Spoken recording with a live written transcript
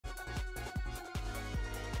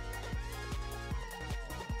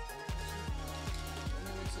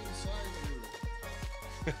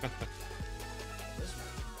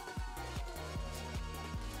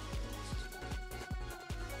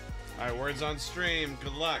Alright, words on stream.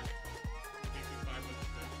 Good luck.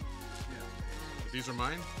 These are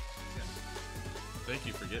mine? Yes. Thank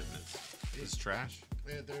you for getting this. This is trash.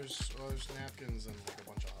 Yeah, there's napkins and like a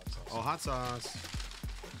bunch of hot sauce. Oh, hot sauce.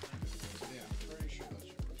 Yeah, I'm pretty sure that's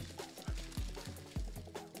yours.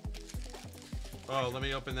 Oh, let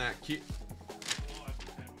me open that key.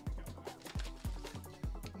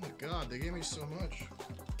 Oh my god, they gave me so much.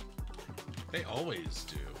 They always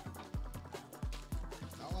do.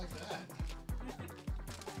 Not like that.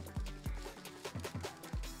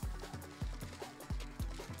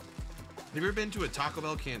 Have you ever been to a Taco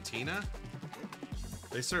Bell cantina?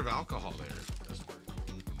 They serve alcohol there.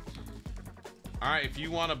 Alright, if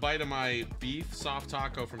you want a bite of my beef soft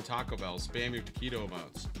taco from Taco Bell, spam your taquito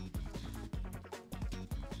emotes.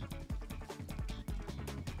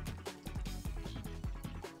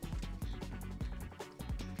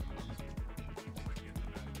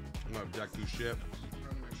 I'm not object to shit.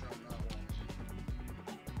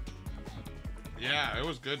 Yeah, it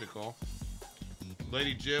was good, Nicole.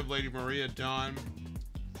 Lady Jib, Lady Maria, Dawn.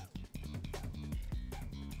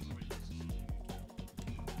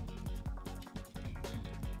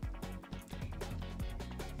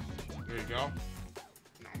 There you go.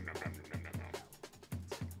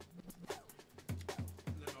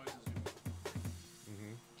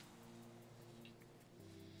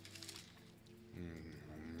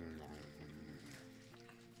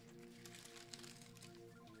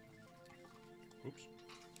 Oops.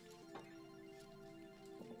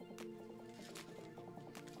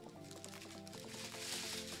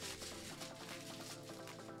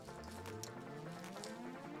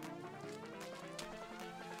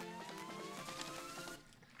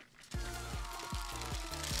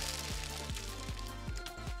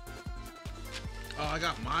 Oh, I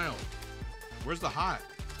got mild. Where's the hot?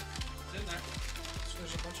 It's in there. So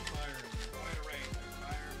there's a bunch of fire in there. Fire rain.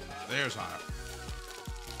 Fire. There's hot.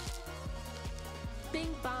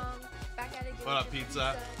 Bing bong. Back at it again. What up,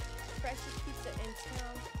 pizza? Freshest pizza in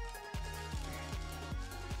town.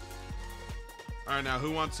 All right, now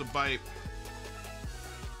who wants a bite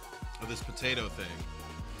of this potato thing?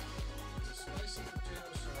 It's a spicy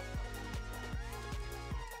potato sauce.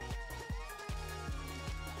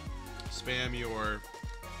 Spam your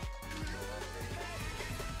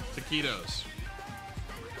taquitos.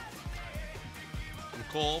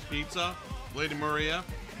 Nicole, pizza. Lady Maria.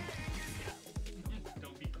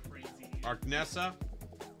 Don't be crazy. Arknessa.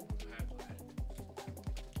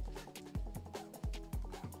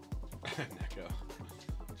 Neko.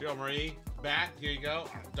 Jill Marie. Bat, here you go.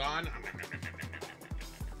 Dawn.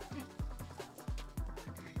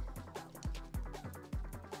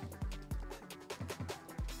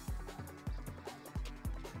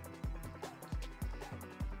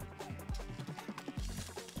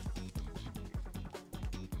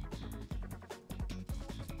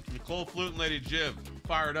 Nicole, Flute, and Lady Jib.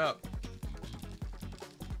 Fired up.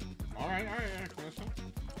 All right, Arknessa.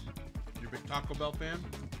 You a big Taco Bell fan?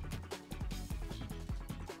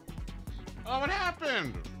 Oh, what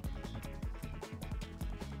happened?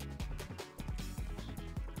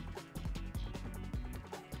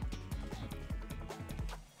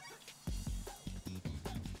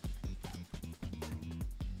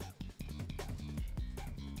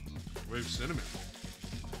 Wave cinnamon.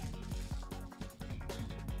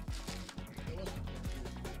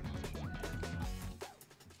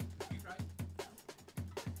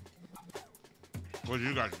 What did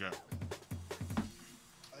you guys get?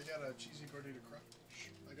 I got a cheesy gordita crunch.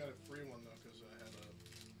 I got a free one though because I had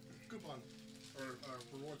a coupon or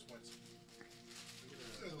rewards points.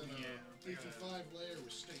 And then Yeah, a 3 for 5 layer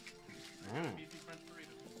with steak. Beefy French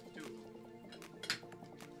burrito. 2 of them.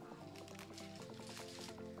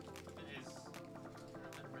 It is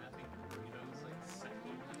unwrapping the burritos like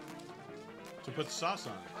second. To put the sauce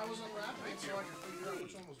on it. I was unwrapping it so I could figure out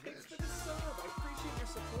which one was which. Thanks for the sub. I appreciate your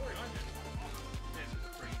support. It's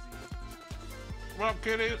crazy. What up,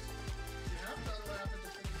 kitties? You have to unwrap it to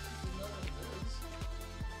figure people know what it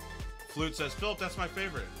is. Flute says, Philip, that's my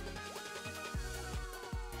favorite.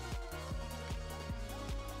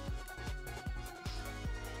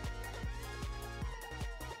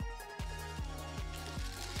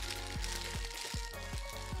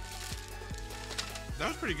 That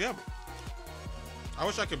was pretty good. I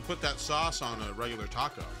wish I could put that sauce on a regular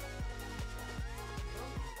taco. Your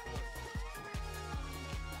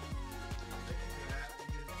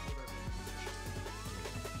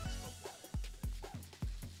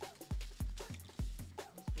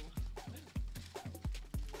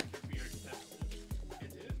beard tested.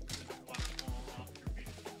 It did. It just washed all off your beard.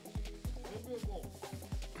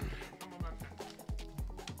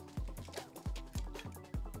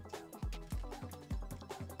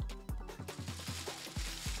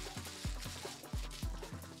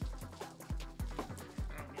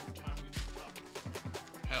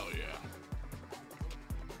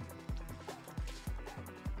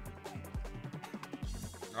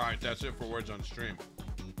 All right, that's it for words on stream.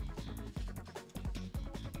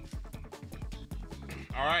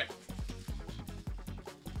 All right.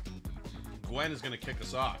 Gwen is going to kick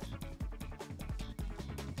us off.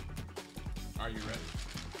 Are you ready?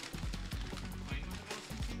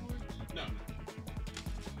 No.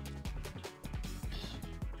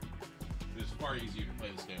 It's far easier to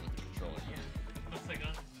play this game with the controller. Yeah. It's like,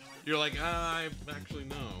 no. You're like, I actually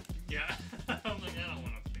know. Yeah. I'm like, I don't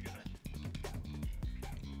want to figure that.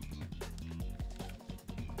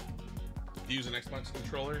 Do you use an Xbox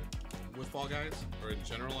controller with Fall Guys? Or in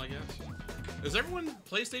general, I guess? Is everyone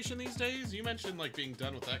PlayStation these days? You mentioned, like, being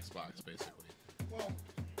done with Xbox, basically. Well,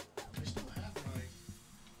 I still have my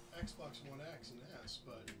Xbox One X and S,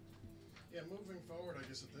 but yeah, moving forward, I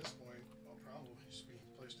guess at this point, I'll probably just be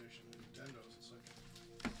PlayStation and Nintendo's. It's like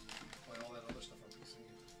play all that other stuff on PC.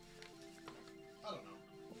 I don't know.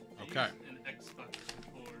 Okay. I use an Xbox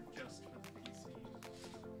controller just for the PC.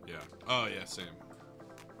 Yeah. Oh, yeah, same.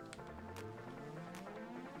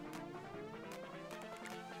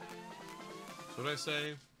 So what did I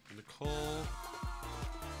say? Nicole.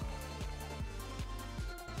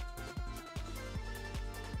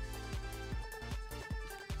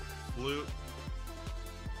 Flute.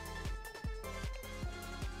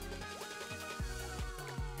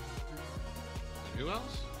 And who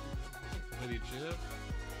else? Lady Jib.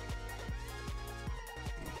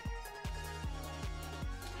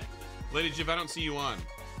 Lady Jib, I don't see you on.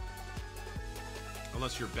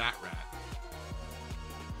 Unless you're Bat Rat.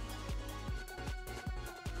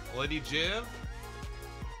 Lady Jib?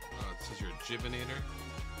 Oh, it says you're a Jibinator.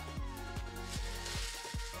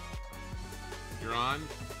 You're on.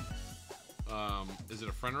 Is it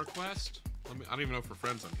a friend request? I don't even know if we're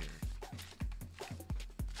friends on here.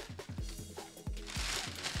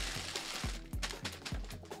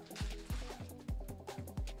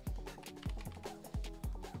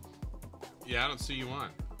 Yeah, I don't see you on.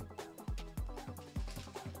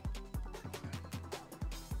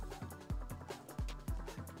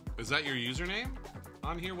 Is that your username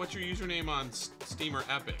on here? What's your username on Steam or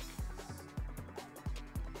Epic?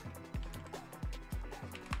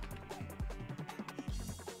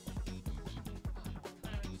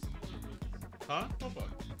 Huh? What book?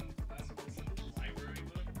 Library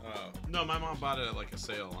book. Oh. No, my mom bought it at like a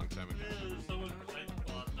sale a long time ago. Yeah, someone I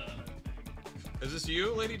bought that, I think. Is this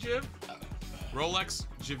you, Lady Jib? Rolex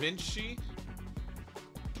Givenchy?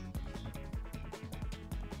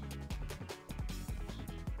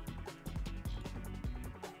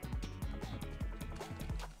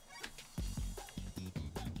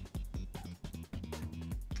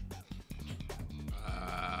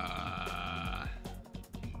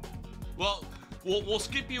 Well, we'll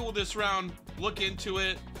skip you with this round. Look into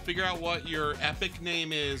it, figure out what your epic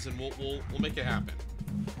name is, and we'll make it happen.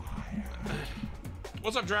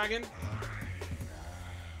 What's up, Dragon?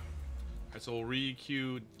 Alright, so we'll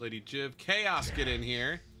re-queue Lady Jib. Chaos, get in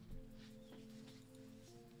here.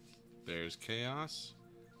 There's Chaos.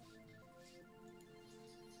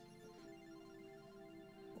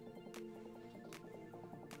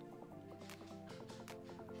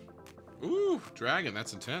 Ooh, Dragon,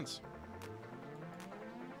 that's intense.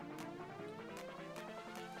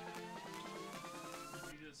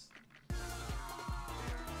 We just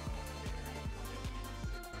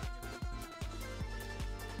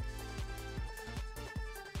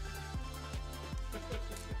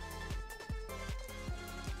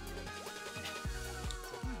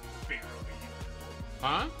barely.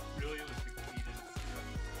 Huh? Really was the key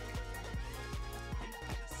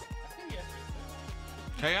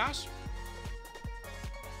to Chaos?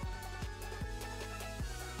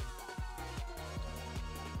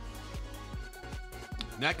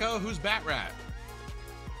 Neko, who's Bat Rat?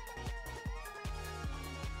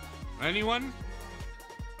 Anyone?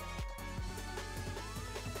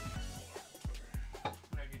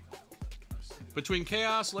 Between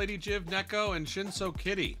Chaos, Lady Jiv, Neko, and Shinso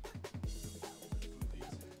Kitty.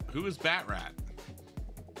 Who is Bat Rat?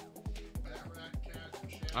 Bat Rat, Cat,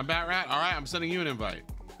 and Shannon. I'm Bat Rat? Alright, I'm sending you an invite.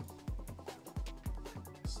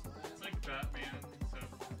 It's like Batman, so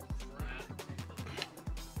rat.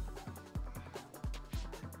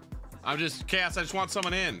 I'm just, Chaos, I just want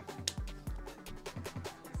someone in.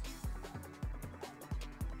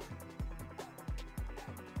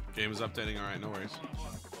 Game is updating, alright, no worries. Hold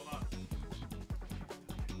on.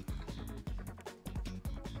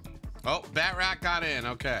 Oh, Bat Rat got in,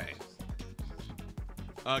 okay.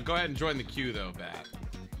 Go ahead and join the queue though, Bat.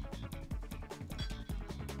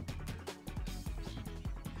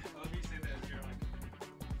 Let me say that as you're like,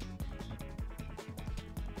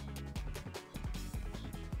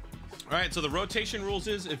 Alright, so the rotation rules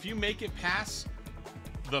is if you make it past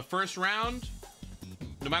the first round,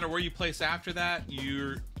 no matter where you place after that,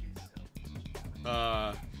 you're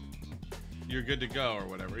good to go or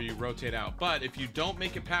whatever. You rotate out. But if you don't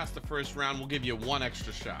make it past the first round, we'll give you 1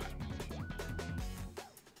 extra shot.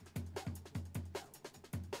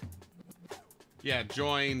 Yeah,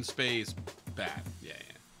 join space bat. Yeah.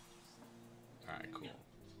 All right, cool.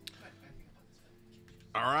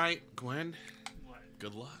 All right, Gwen. What?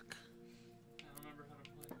 Good luck. I don't remember how to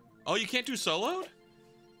play. Oh, you can't do soloed?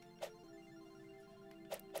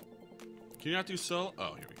 Can you not do solo?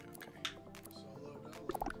 Oh, here we go. Okay. Solo go.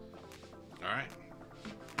 All right.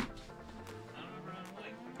 I don't remember how to play.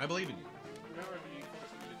 I believe in you. Remember when you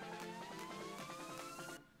first did it?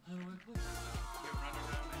 How do I play? You run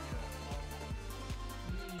around and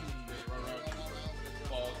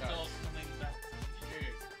Ball it's all coming back.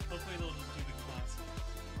 Hopefully they'll just do the classic.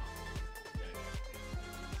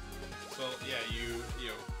 So yeah, you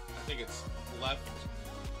know, I think it's left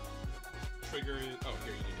trigger. Oh,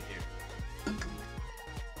 here you need to hear. Oh,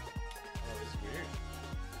 that's weird.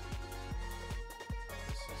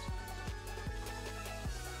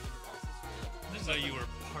 This is how you were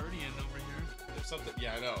partying over here. If something,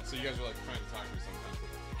 yeah, I know. So you guys are like trying to talk to me sometimes.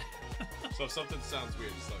 So if something sounds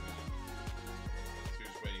weird, just let me know. So you're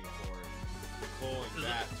just waiting for Nicole and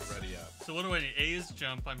Bat to ready up. So what do I need? A is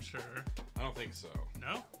jump, I'm sure. I don't think so. No?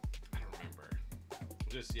 I don't remember.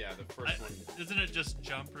 Just yeah, the first one. Isn't it just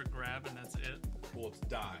jump or grab and that's it? Well, it's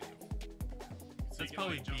dive. That's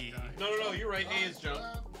probably B. No, you're right. A is jump.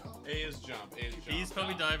 A is jump. A is jump. B is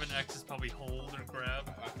probably dive and X is probably hold or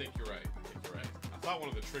grab. I think you're right. I thought one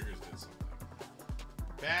of the triggers did something.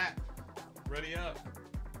 Bat, ready up.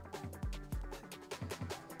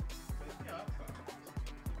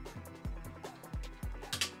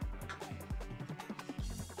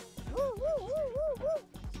 Woo, woo, woo, woo, woo.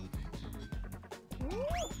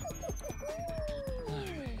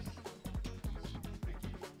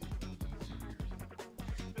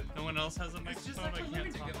 No one else has a microphone? I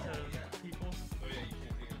can't talk to people. Oh yeah, you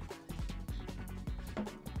can't hang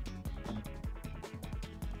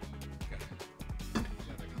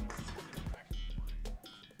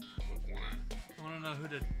I want to know who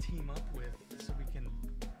to team up with so we can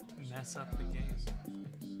mess up the game.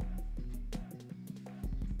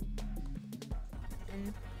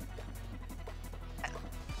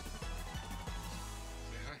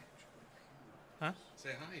 Say hi. Huh? Say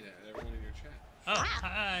hi to everyone in your chat. Oh,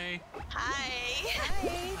 hi. Hi. Hi.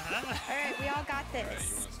 Alright, we all got Alright, this.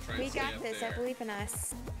 you want to try We and stay got up this. there. I believe in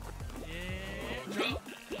us. Yeah. Jump.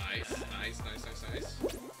 Nice.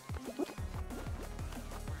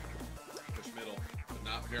 Push middle, but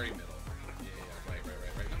not very middle. Yeah, right.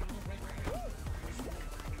 No,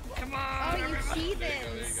 Come on. Oh, you There you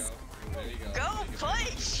heathens. go. There you go. Go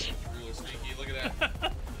push. Real sneaky. Look at that.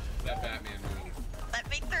 That Batman move. Let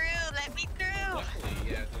me through. Let me through. Luckily,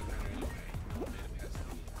 yeah, it doesn't matter anyway. Made it past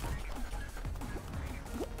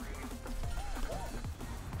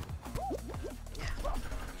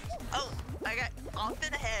Oh, I got off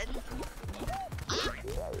in the head.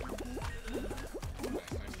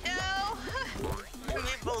 No. Let me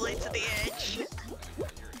bully to the edge.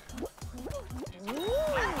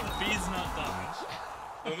 B's not dodge.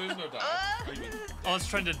 No, there's no dodge. What do you mean? I was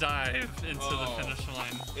trying to dive into Oh. the finish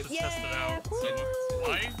line to It's- test it out. Woo.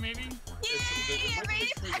 Why, maybe? Yay, I made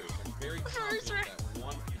it. I'm very confident that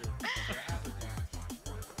one either grab or dash.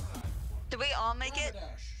 Did we all make it?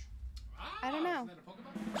 I don't know.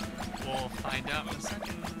 We'll find out in a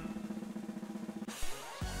second.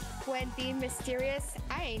 When being mysterious,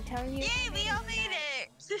 I ain't telling you. Yay, we all made it.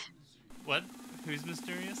 What? Who's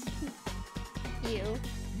mysterious? You.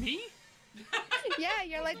 Me? Yeah,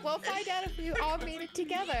 you're like, we'll find out if we all made it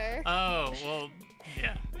together. Oh, well,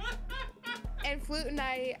 yeah. And Flute and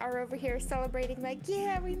I are over here celebrating, like,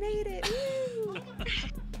 yeah, we made it. Woo!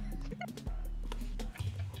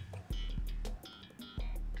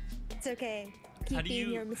 It's okay. How Keep do being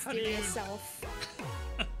you- your how do you- mysterious self.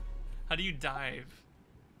 How do you dive?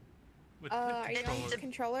 With Are the you on controller? the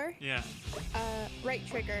controller? Yeah. Right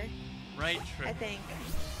trigger, Right I trigger. think.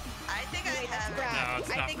 I think I Wait, that's have it. grab. No,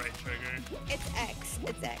 it's I not think right trigger. it's X.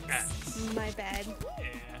 It's X. X. My bad. Yeah.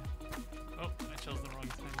 Oh, I chose the wrong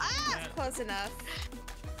time. Ah! Yeah. Close enough.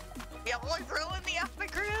 Y'all are throwing me off my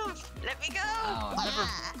groove. Let me go. Oh, I've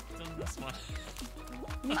Ah! never done this one.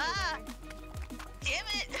 Ah! Damn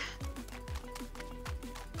it.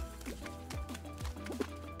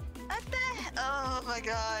 What the? Oh my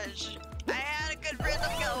gosh. I had a good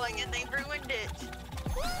rhythm going and they ruined it.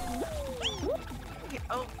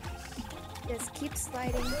 Oh, Just keep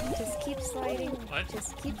sliding. Just keep sliding. What?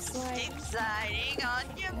 Just keep sliding. keep sliding on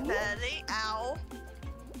your belly. Ow.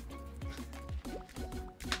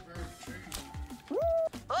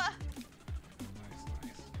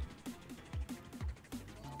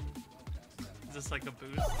 this like a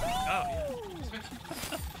boost? Oh,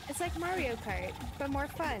 yeah. It's like Mario Kart, but more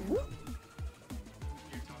fun.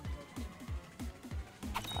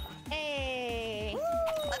 Hey!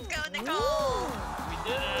 Let's go, Nicole! We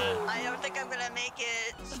did it! I don't think I'm gonna make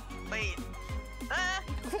it. Wait.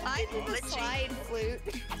 I'm glitching. Slide flute.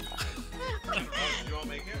 Oh, did you all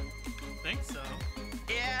make it? Think so.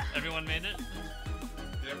 Yeah. Everyone made it?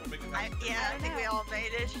 Did everyone make it? I think we all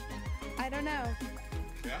made it. I don't know.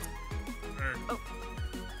 Yeah? Or, Oh,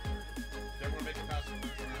 Did everyone make it past the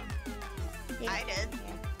first round? Yeah. I did.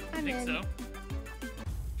 I'm think in. so.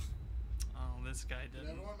 Oh, this guy Did didn't.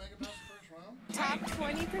 everyone make it past the first round? Top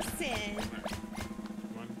 20%.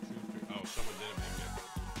 1, 2, 3. Oh, someone didn't make it.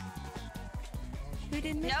 Who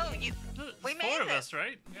didn't make No, it? you. There's We four made of it. us,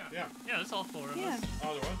 right? Yeah. Yeah, there's all four of Yeah. us.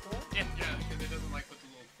 Oh, there was 4? Yeah. Yeah, because it doesn't like put the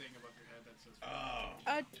little thing above your head that says.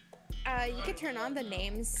 Oh. You could turn on the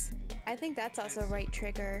names. I think that's also right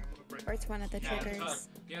trigger. Or it's one of the triggers.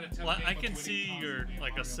 Well, I can see your,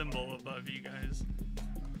 like, a symbol above you guys.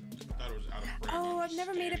 I thought it was out of frame. Oh, I've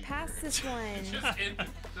never made it past this one. Just in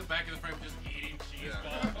the back of the frame, just eating cheese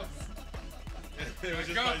Yeah. balls. It was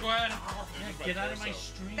just Go, like- Gwen! it was just Get out of my torso.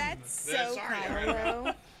 stream. That's Yeah, so sorry,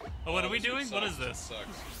 Kylo. Oh, what are we this one doing? What sucks. is this?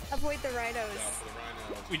 Sucks. Avoid the Yeah, rhinos. for the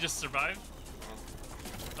rhino. We just survived?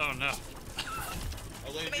 Oh, no.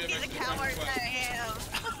 Oh, ladies and Let me be the gentlemen, coward question. that I am.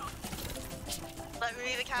 Let me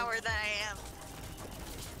be the coward that I am.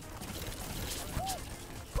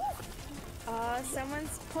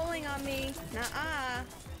 Someone's pulling on me. Nuh-uh.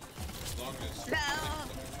 As long as No.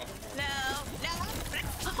 No.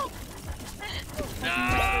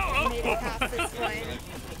 No! Made it past this one.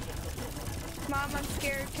 Mom, I'm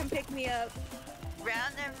scared. Come pick me up.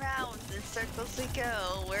 Round and round in circles we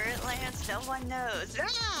go. Where it lands, no one knows.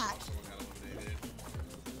 Ah! someone got eliminated.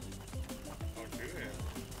 Oh, good.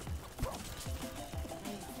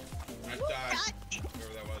 Nice dive. God.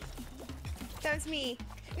 Whoever that was. That was me.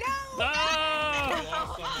 No! No! We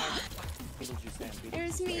lost someone. It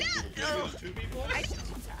was me. Maybe it was 2 people? I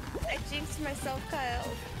jinxed myself, Kyle.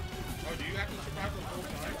 Oh, do you have to survive the whole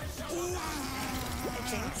time? I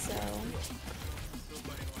think so.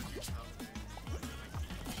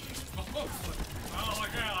 Oh my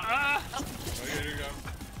god! Ah! Oh, here you go.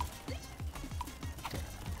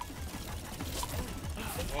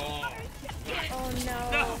 Oh. Oh no.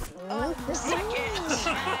 No. Oh, Second.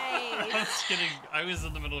 nice. I was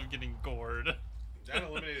in the middle of getting gored. That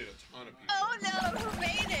eliminated a ton of people. Oh no, who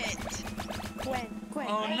made it? Gwen.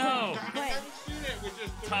 Oh, no. God, I haven't seen it with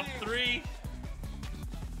just 3. Top 3.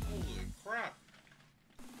 Holy crap.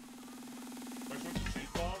 Which one's the cheese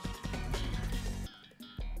balls?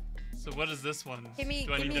 So what is this one? Give me-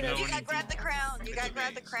 Do I give need me to know those. You when gotta grab the crown. You gotta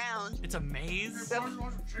grab the crown. It's a maze? Everyone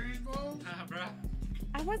want some cheese balls? Ah, bruh.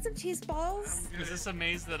 I want some cheese balls. Is this a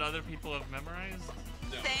maze that other people have memorized?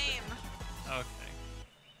 No. Same. Okay.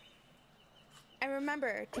 And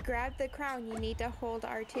remember, to grab the crown, you need to hold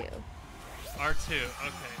R2. R2,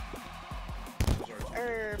 okay.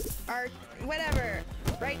 Or R, whatever.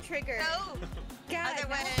 Right trigger. No. God, Other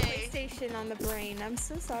now way. PlayStation on the brain. I'm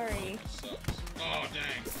so sorry. Sucks. Oh,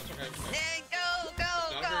 dang. That's okay. It's Then go, not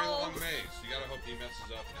a very go. long maze. You gotta hope he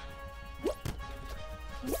messes up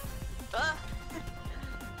now.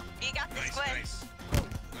 You got this, Nice, Gwen. nice.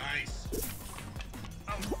 Nice.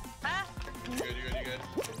 Ah, You good, you good, you good?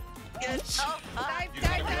 good. Oh, Dive, You dive,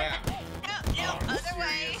 gotta dive. grab. no, Oh, other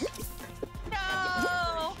way. serious?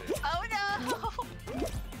 No. Oh no.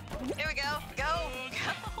 Here we go. Go.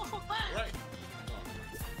 Right.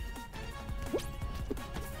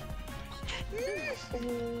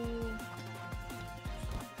 Ooh.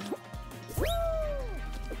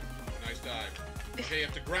 Nice dive. Okay, you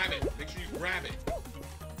have to grab it. Make sure you grab it.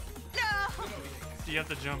 No. Do you have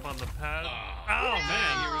to jump on the pad? Ah. Oh, You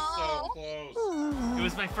man. were so close. It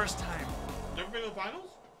was my first time. You ever been in the finals?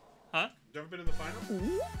 Huh? You ever been in the finals?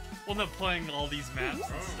 Well, no, playing all these maps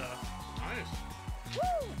and Oh. stuff. Nice.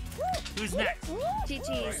 Who's next?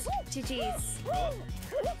 GG's. GG's. What?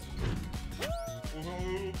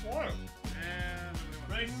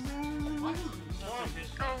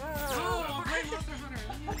 Oh, great Monster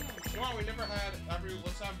Hunter! Come on, we never had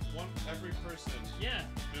let's have every person Yeah.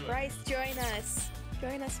 do it. Bryce, join us.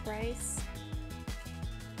 Join us, Bryce.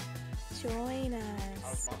 Join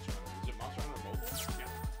How's us. Monster Hunter? Is it Monster Hunter Mobile? Yeah.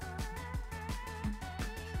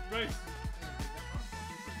 Right.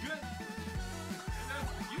 Good!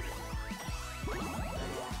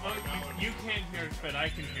 Well, you can't hear it, but I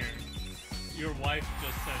can hear it. Your wife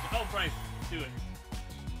just said, "Oh, Bryce, do it.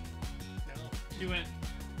 Do it.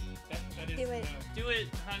 That is, Do it. Do it,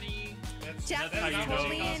 honey." That's how Jacqueline you told know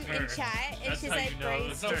me it's in her. chat, and That's she how said you know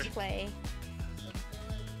Bryce it's to her. play.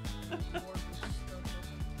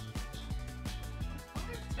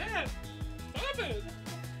 stupid.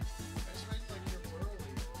 That's right, like you're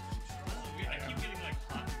burly. I keep getting like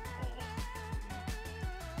hot and cold.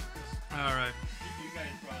 All right. You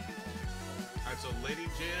guys brought it. Alright, so Lady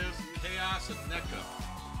Jizz, Chaos, and Neko.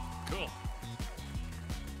 Cool.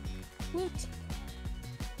 Woot.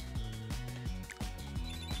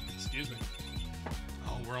 Excuse me.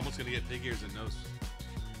 Oh, we're almost gonna get pig ears and nose.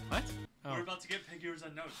 What? Oh. We're about to get pig ears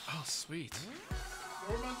and notes. Oh, sweet.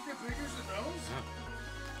 We're about to get figures and nose?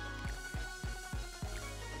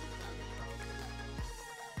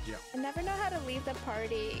 I never know how to leave the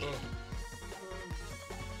party.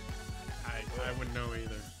 I wouldn't know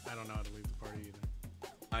either. I don't know how to leave the party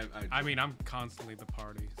either. I mean, I'm constantly the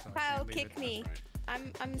party, so I Kyle, can't leave kick it. me. Right.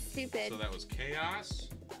 I'm stupid. So that was Chaos.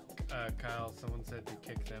 Kyle, someone said to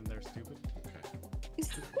kick them. They're stupid. Okay.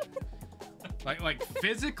 Like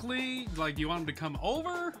physically, like you want them to come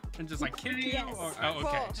over and just like kick you? Yes. Or, oh,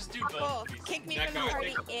 okay. Cool. Just do Cool. both. please. Kick me That from the guy, I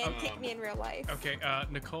party think, and kick me in real life. Okay.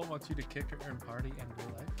 Nicole wants you to kick her in party and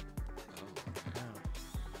real life.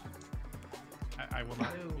 Oh. I will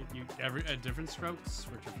not. You different strokes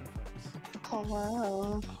for different folks.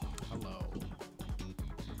 Hello. Hello.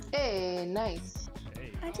 Hey, nice.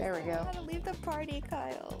 Hey. I just There we don't know go. how to leave the party,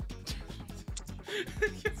 Kyle.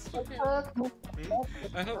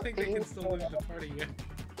 I don't think they can still leave the party yet.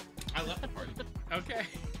 I left the party. Okay.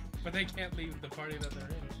 But they can't leave the party that they're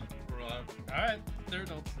in. We're allowed. Alright, they're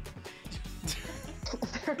adults.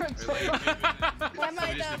 Am I So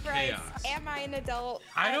just the the Bryce? chaos. Am I an adult?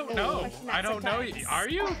 I don't know. question that I don't know. sometimes. Are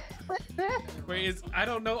you? Wait, I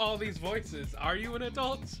don't know all these voices. Are you an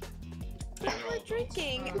adult? We're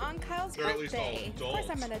drinking on Kyle's They're at least all birthday. Of course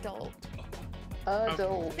I'm an adults. adult.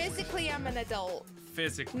 Adult. Physically, I'm an adult.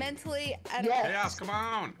 Physically. Mentally, I don't Yes. Chaos, come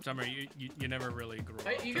on. Summer, you never really grew up.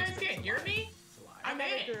 Wait, you guys can't hear me? I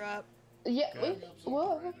never grew up. Yeah.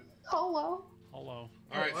 Whoa. Hello. Hello.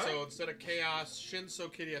 All right, What? so instead of Chaos,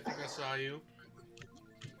 Shinso Kitty, I think I saw you.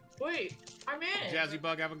 Wait, I'm in. Jazzy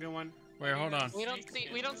Bug, have a good one. Wait, hold on. We don't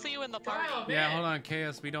see you in the party. Kyle, Yeah, man. hold on,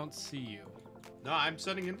 Chaos. We don't see you. No, I'm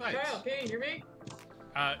sending invites. Kyle, can you hear me?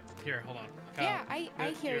 Here, hold on. Kyle, Yeah, I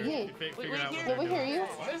hear you. Yeah. Figure out what Yeah, they're we hear doing. you.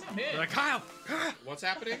 Why isn't it? They're like, Kyle! What's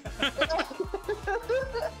happening?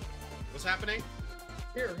 What's happening?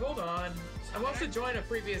 Here, hold on. I want to join a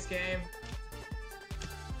previous game.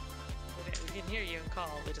 We can hear you and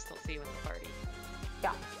call. We just don't see you in the party.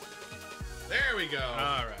 Yeah. There we go.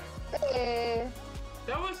 All right. Hey.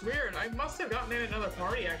 That was weird. I must have gotten in another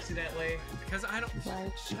party accidentally. Because I don't.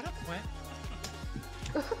 Right. Shut up, Gwen.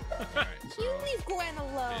 All right, so You leave Gwen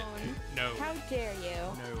alone. No. How dare you?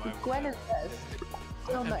 No, I won't. Gwen is best.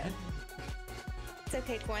 So much. It's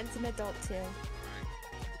okay, Gwen's an adult too.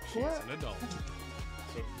 She's an adult.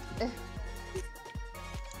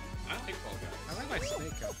 I like Fall Guys. I like my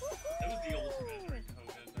snake up. That was the ultimate during COVID.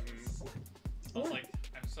 I was like,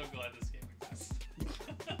 I'm so glad this game exists.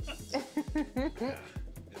 Yeah. And then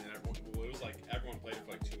well, it was like everyone played it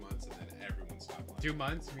for like 2 months, and then everyone stopped playing. 2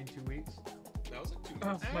 months? You mean 2 weeks? That was like 2 Oh,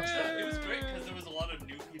 months. much It was great because there was a lot of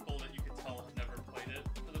new people that you could tell had never played it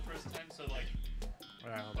for the first time. So like,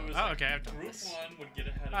 Alright, hold there on. was Oh, like, okay, I've done group this. one would get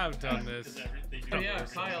ahead of I've the done rest this. 'cause they do Oh yeah,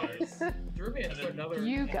 first Kyle players. drew me into another.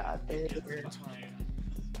 You got this. It's weird.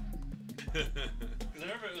 Because I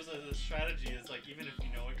remember it was a strategy. Is like even if you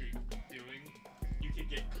know what you're doing, you could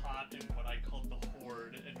get caught in what I called the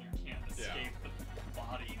horde, and you can't escape the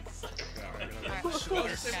bodies. Well,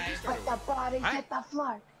 it's the same Guys. story. Let the body Hi. hit the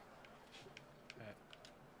floor.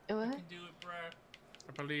 What? You can do it, bruh.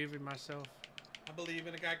 I believe in myself. I believe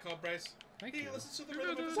in a guy called Bryce. Thank He you. listens to the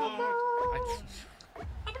rhythm of his heart.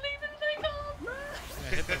 I believe in Lincoln.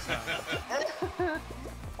 yeah, hit that sound.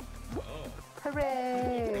 Oh.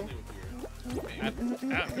 Hooray.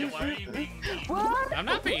 Yeah, why are you being mean? What? I'm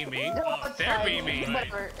not being mean. No, it's They're fine. being mean.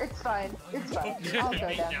 Whatever. It's fine. It's fine. I'll go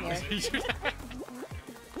down here.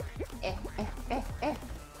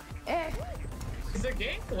 Eh. Is the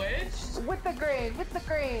game glitched? With the grain. With the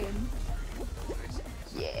grain.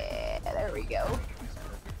 Yeah. There we go.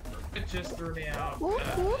 It just threw me out. Whoop,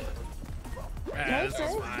 whoop. This is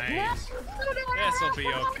No, fine. no, This'll be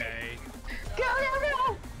okay. Go, go,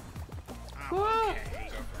 go. Whoa.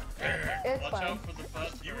 It's Watch fine. out for the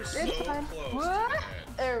bus. You were It's so fine. close What? to the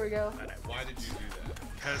head. There we go. Why did you do that?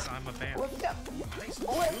 Because I'm a fan. Let's go. Nice Let's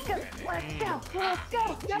go. move, Let's man. go. Let's go. Go,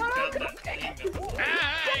 go, Got go. that thing that's-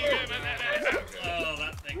 Oh,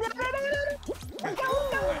 that thing. No, no, no, no, no. Let's go. Let's go.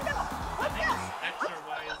 Let's go. Let's go. Extra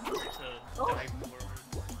wise to dive forward.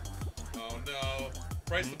 Oh no.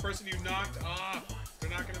 Bryce, the person you knocked off, they're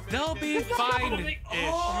not gonna make They'll it. be fine.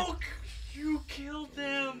 Oh, you killed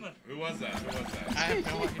them. Who was that? Who was that? I have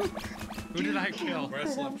no idea. Who did I kill?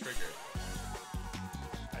 Press left trigger.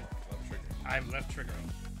 Left trigger. I'm left triggering.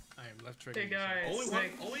 I am left triggering. Hey guys. Only one.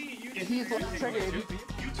 Only you. He's left triggered.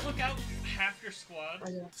 You took out half your squad.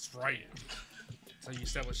 That's right. So you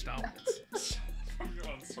established dominance. From your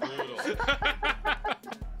own squad. Brutal.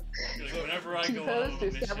 Like, whenever I go out on a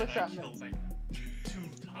mission, I kill like 2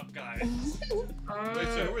 top guys. Wait,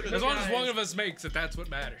 so who were the As long as guys. one of us makes it, that's what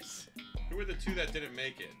matters. Who were the 2 that didn't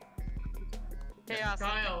make it? Chaos.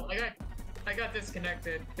 Kyle, I got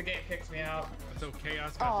disconnected. The game kicks me out. So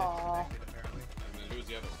Chaos got Aw. disconnected, apparently. And then who was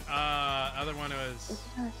the other one? Other one was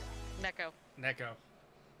Neko. Neko.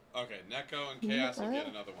 Okay, Neko and Chaos will get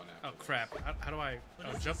another one Oh after. crap! How do I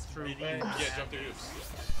jump through? Yeah, jump through hoops.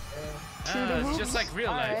 It's just like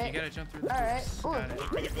real life. You Alright. gotta jump through the Alright. hoops. Ooh. Got it. Look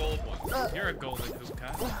for the gold one. You're a golden hoop,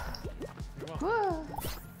 Kyle. You're welcome. Woo.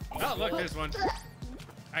 Oh, look, there's one.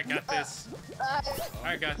 I got this.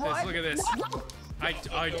 I got this. What? Look at this. I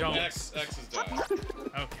don't. X is died.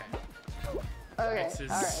 Okay. Okay. X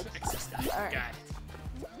is Alright. X is not. Alright. Got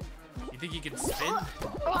it. You think you can spin?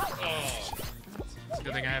 Oh. It's a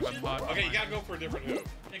good thing I have a pot. Okay, you gotta go for a different hoop.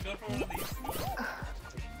 Hey, go for one of these.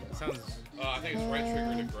 Sounds. I think it's right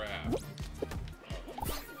trigger to grab.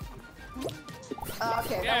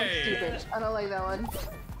 Okay, that Yay. one's stupid. I don't like that one.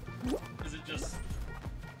 Is it just...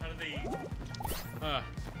 How do they... I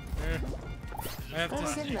have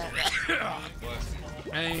What's to. in that? Bless you.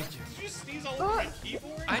 Thank you. Did you sneeze all over my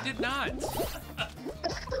keyboard? I did not.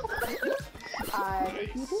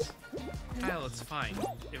 Kyle, it's fine.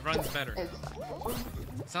 It runs better. It's fine.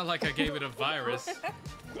 It's not like I gave it a virus.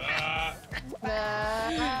 Ah!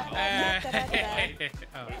 Nah.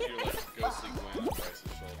 Oh. What if you're like ghostly Gwen on Bryce's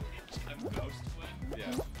shoulder? I'm Ghost Twin?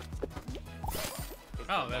 Yeah.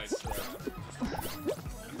 Oh, that's.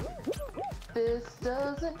 This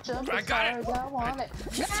doesn't jump I as got hard it. as I want it.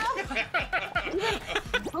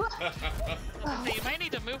 So you might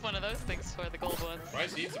need to move one of those things for the gold ones.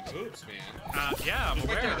 Bryce needs some hoops, man. Yeah, I'm Just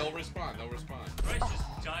wait there, aware. they'll respawn, they'll respawn. Right,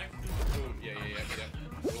 just dive through the... Boom, yeah.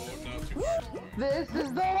 Oh, no, too far. This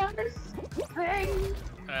is the worst thing.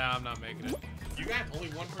 I'm not making it. You got only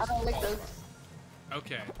one person. I don't like to those. qualify.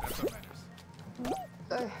 Okay, that's what matters.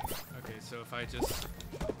 Okay, so if I just,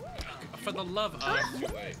 for the love of Too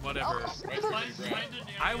late. whatever, Right trigger to grab. Find an area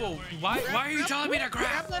I will. where you- Why are you telling me to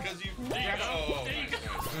grab? Because you There you grabbed. go. Oh, There you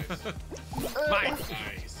nice. Mine.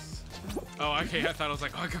 Nice. Oh, okay. I thought I was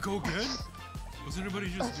like, oh, I could go again. Was anybody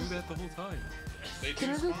just do that the whole time? They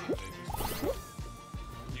do spawn.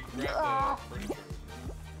 You grab the furniture.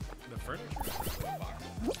 The furniture.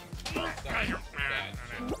 Box. Bad.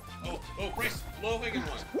 Oh, Bryce, low hanging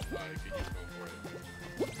one. You could just go for it.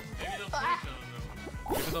 Maybe they'll play each other,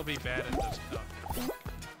 though. Maybe they'll be bad at this stuff.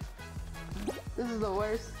 This is the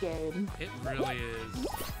worst game. It really is. And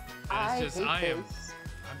I it's just hate I am. this.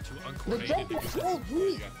 I'm too The uncoordinated jump to do is this. so You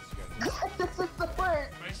weak. got this, you got this. This is the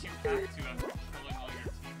worst. Bryce, you have to after killing all your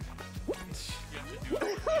teammates. You have to do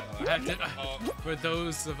it. I had to, for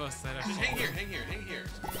those of us that have. Just hang here.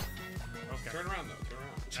 Okay. Turn around, though, turn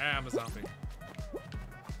around. I'm a zombie.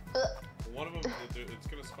 One of them, it's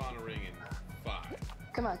gonna spawn a ring in 5,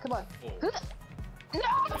 Come on. 4, No!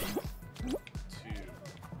 3, 2,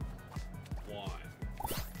 1.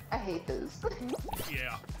 I hate this.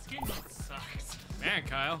 Yeah. This game mode sucks. Man,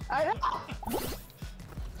 Kyle. I know.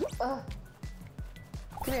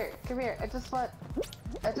 Come here. I just want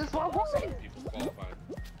one. People qualified.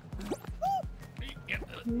 Yeah.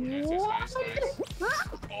 Nice.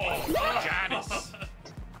 Oh, Got it.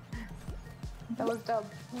 That was dumb.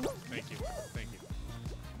 Thank you.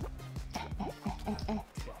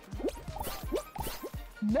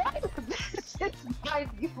 No! This is my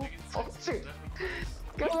new culture.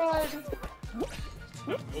 Come on.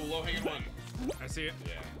 Oh, low hanging one. I see it.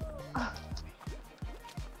 Yeah.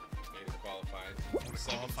 Made it qualified.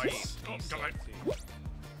 Qualified. 17. Don't do it.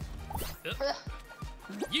 17.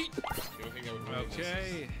 Yeet. The only thing I would win in this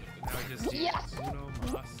Okay. is Now I just need Yes. Uno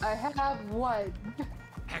Mas. I have one.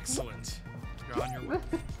 Excellent. You're on your way.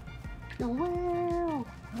 Woo!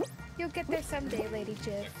 You'll get there someday, Lady Is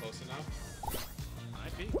Jiv. that close enough?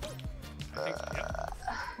 Might be. I think. Yep.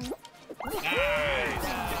 Nice!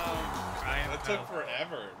 I am. That took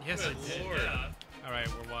forever. Yes, Good it did. Lord. Yeah. All right,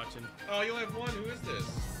 we're watching. Oh, you only have one. Who is this?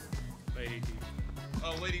 Lady D.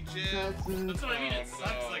 Oh, Lady Jim. That's, That's what I mean. It Oh,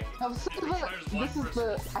 sucks. no. Like, I'm it sick of requires it. one This is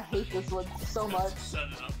person the. I hate this one so much. to set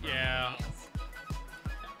it up. For Yeah.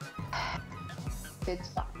 It's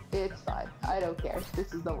fine. It's fine. I don't care.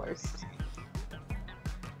 This is the worst.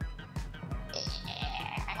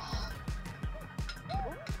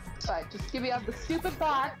 Fine. Just get me out of the stupid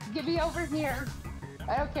box. Get me over here.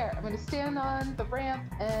 I don't care. I'm gonna stand on the ramp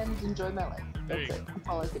and enjoy my life. There you That's it. go. That's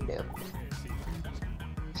all I can do.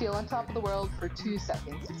 Chill on top of the world for 2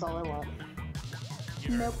 seconds. That's all I want. You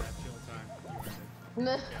earned Nope. that kill time. You earned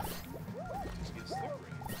it. Just get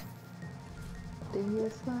slippery.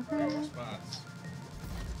 Dangerous More slippery. spots.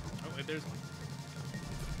 Oh, wait, there's one.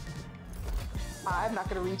 I'm not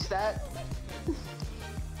gonna reach that.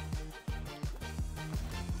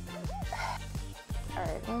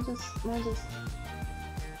 Alright, we'll just.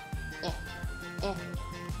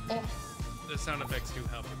 The sound effects do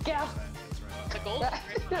help. with Yeah. that, That's right. The gold is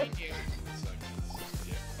right behind you.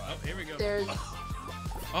 Oh, here we go. There's.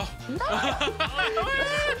 Oh. No!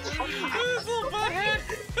 This little butthead.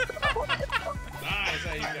 Nice,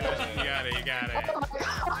 how you got it. You got it. You got it.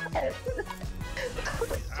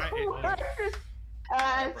 Oh my god! It's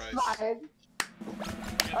fine.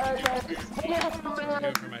 Alright, guys. Do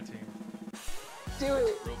it for my team. Do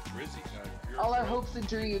it. Real Grizzy. All our hopes and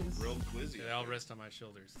dreams. Real Glizzy. They all rest on my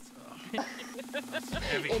shoulders. It's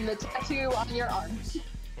heavy. In the tattoo on your arm.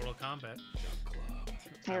 Mortal Kombat.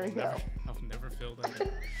 There we go. I've never filled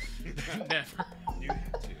that. Never. You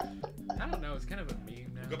had to. I don't know. It's kind of a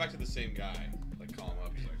meme now. Go back to the same guy. Like, call him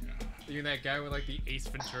up. He's like, You that guy with like the Ace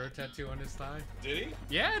Ventura tattoo on his thigh? Did he?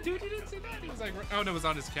 Yeah, dude, you didn't see that? He was like, oh no, it was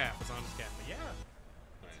on his calf. It was on his calf. But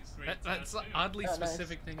yeah. Nice. That's an oddly Oh, nice.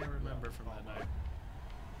 specific thing I remember from that night.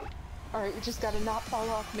 Alright, you just gotta not fall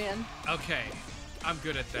off, man. Okay, I'm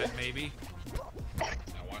good at that, maybe. Now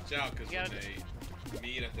watch out, because when they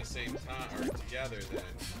meet at the same time or together, then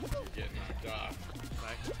you get knocked off.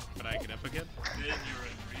 But I get up again? Then you're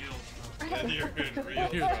in real trouble. Then you're in real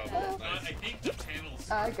trouble. I Nice. think the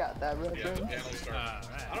panels. I got that real Yeah, the good. panels start.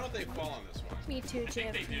 Alright. I don't know if they fall on this one. Me too, think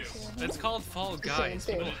Jim. they do. It's called Fall Guys.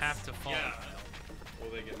 thing. People have to fall. Yeah. Will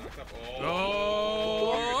they get knocked up?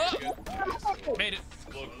 Oh! Good. Nice. Made it.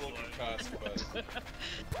 Little concussed, but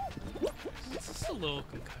It's just a little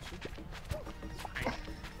concussion.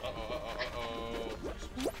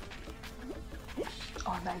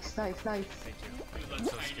 Oh, nice, nice, nice. Thank you. There's a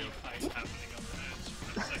So tiny skilled. fight happening on the edge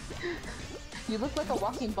for a second. You look like a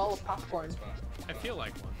walking ball of popcorn. I feel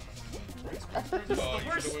like one. Oh, you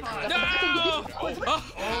worst should've spot. went No! for it.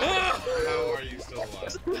 Oh! How are you still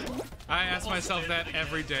alive? I ask myself that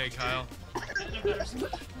every day, Kyle.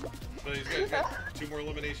 No, he's got 2 more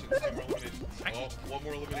eliminations. 2 more eliminations. Oh, 1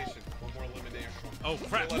 more elimination. 1 more elimination. Oh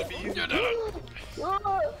crap! Don't let it be you. No.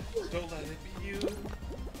 Don't let it be you.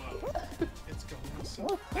 It's going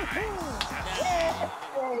so Thank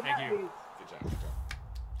you. Good job. Good job.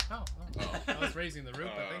 Oh, I was raising the roof.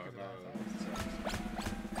 I think of that.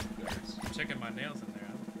 I'm checking my nails in there.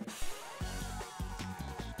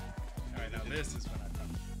 Alright, now this is when I come.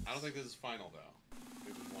 I don't think this is final though.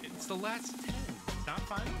 There's one It's more. the last 10. It's not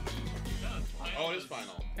final? Oh, it is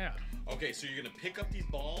final. Yeah. Okay, so you're gonna pick up these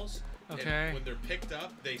balls. Okay. And when they're picked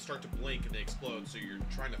up, they start to blink and they explode. So you're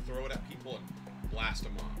trying to throw it at people and blast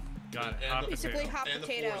them off. Got it. And Hot the, Basically, hot and the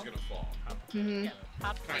potato. floor is gonna fall. Mm-hmm.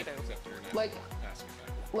 Hot Kind potato. of, except you're not Like- passing it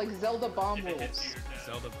back. Like Zelda bomb If it hits rules. you, you're dead.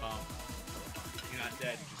 Zelda bomb. You're not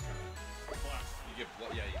dead. You just kind of you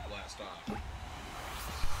get you blast off.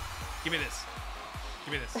 Give me this.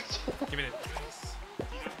 Give me this. Give me this.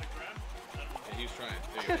 Yeah, he was trying.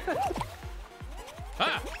 There you go. Ah!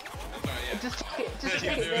 I'm sorry, yeah. Just take it. Just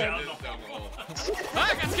Yeah, take there it. it is down the hole. Ah,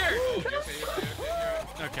 I got scared! Oh, you're okay,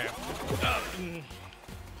 you're okay. Okay.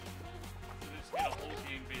 Just get a whole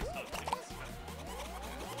game based on things.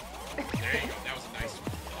 There you go. That was a nice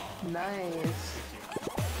one. Nice.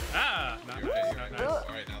 Ah! Not You're okay, nice. you're Not okay. nice.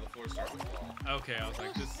 Alright, now the floor starts to fall. Okay, I was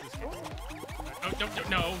like, this is. Oh,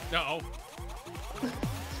 no.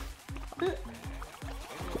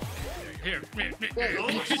 Here. Yeah, you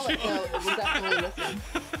can call it, no, it will definitely listen.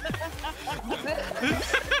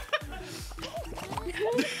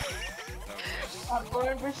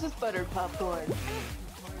 Popcorn versus butter popcorn.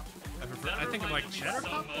 I think of like cheddar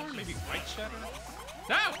popcorn, maybe white cheddar.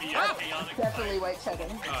 No! Be a Ah! chaotic Definitely fight. white cheddar.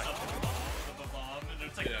 Picks up the bomb, and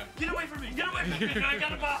it's like, Yeah. get away from me! Get away from me! I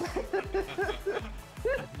got a bomb!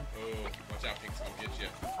 Oh, watch out, Pinks. I'll get you.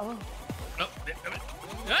 Oh. Oh, damn it.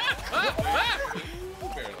 Ah!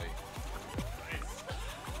 Barely. Nice.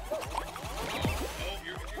 Oh,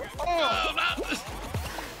 you're good. Oh, no!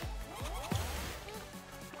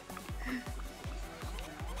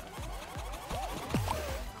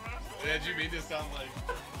 Did you mean to sound like...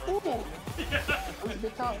 Ooh. That was a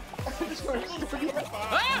good talk.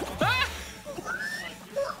 Ah! Ah!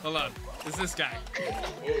 Hold on. It's this guy.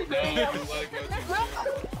 Oh, no, you let it go too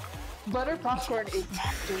soon. Butter popcorn is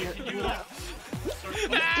doing it. There's a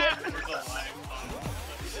line on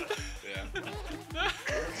Yeah.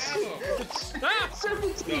 Ah!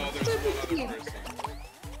 Serpentine. No, there's one Serpentine. other person.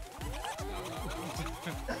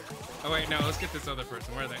 No. Oh, wait, no, let's get this other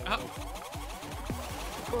person. Where are they? Oh.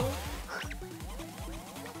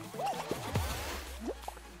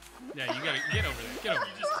 Yeah, you gotta get over there. Get over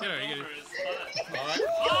there. Get over there. You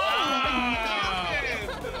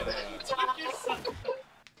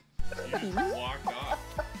just walked off.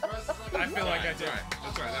 I feel like I did.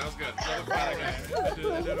 That's right. That was good.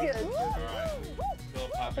 I did. Alright. Little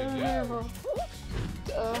pop in there.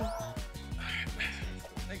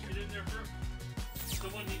 Get in there first.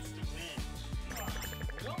 Someone needs to win.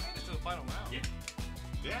 We don't make it to the final round.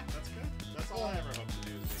 Yeah, that's good. That's all I ever hope to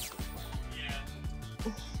do is make it to the final. Yeah.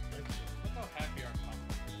 Look how happy our pop.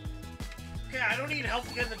 Okay, I don't need help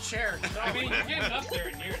to get in the chair. No. I mean, you're getting up there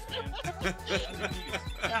in years, man.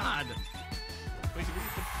 God. Wait, did we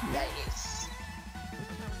get the... Nice.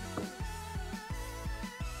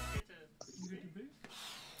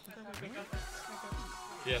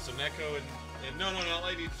 Yeah, so Neko and no, not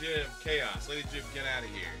Lady Jib, Chaos. Lady Jib, get out of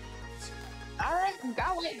here. Alright, I'm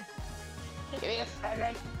going. Give me a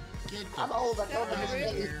second. I'm old, I don't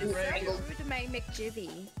understand these things. Rude my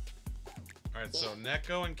McJivvy. Alright, so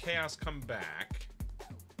Neko and Chaos come back.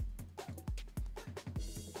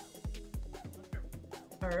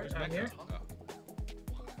 Alright, I'm here. Oh.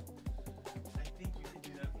 I think you can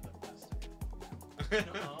do that for the rest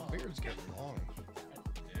of it. Beard's getting long.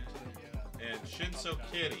 And Shinso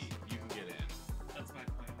Kitty, you can get in. That's my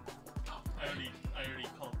plan. I already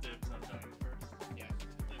called dibs on dying first. Yeah.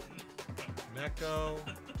 Neko,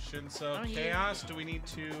 Shinso, Chaos, do we need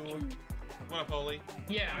to... What up, Holy?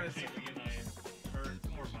 Yeah. Haley and I are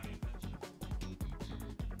more money invention.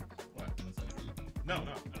 What? No.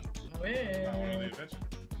 Win.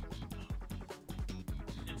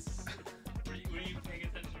 It's... Were you paying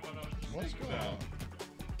attention to what I was just What's saying? going on?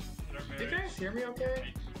 In our Did you marriage, guys hear me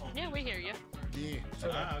okay? I called Yeah, dibs we on hear you. dying first, Yeah. Okay. so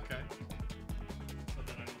that I don't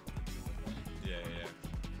have to deal with it. Yeah,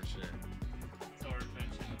 for sure. So our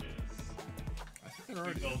invention is... I think they're We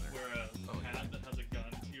already in both there. wear a hat that has a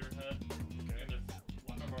gun to your head, and if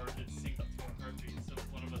one of our it's synced up to our heartbeat, so if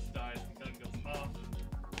one of us dies, the gun goes off,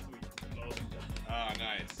 so we both die. Ah,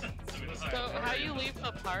 nice. So we don't have So to how worry you about leave the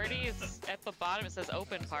that. party is at the bottom. It says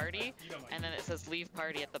open party, You don't mind. and then it says leave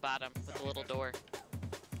party at the bottom with a little door.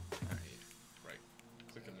 Right.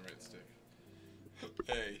 Clicking the right stick.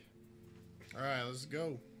 Hey. Alright, let's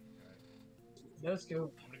go. Let's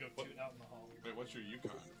go. I'm gonna go shoot out in the hall. Wait, what's your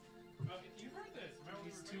Yukon? You heard this. Remember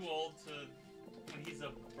he's too old to... When he's a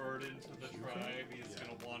burden to the tribe, he's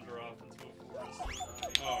gonna wander off into a forest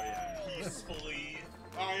and die. Oh, yeah. Peacefully.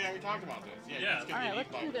 Oh, yeah, we talked about this. Yeah. he's gonna Alright,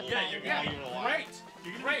 be let's do this. Yeah, you're Yeah, gonna you're be alive.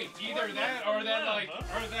 Great. Either that or then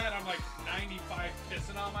I'm like 95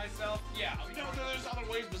 pissing on myself. Yeah. I'll be No, there's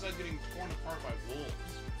other ways besides getting torn apart by wolves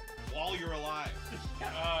while you're alive.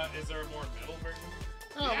 Is there a more metal version?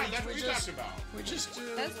 No, Yeah, that's what we talked about. We just do.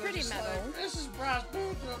 That's we're pretty just metal. Like, this is Bryce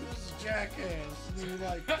Bootham, this is Jackass. And you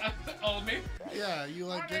like, Oh, me? yeah, you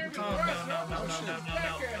like get into Oh, it.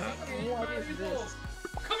 no. What is this?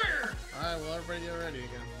 Come here. Alright, well, everybody get ready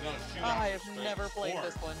again. No, shoot I out have straight never played or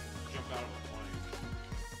this one. Jump out of a plane.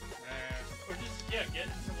 Or just, get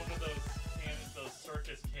into one of those cannons, those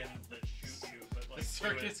circus cannons that shoot you, but like The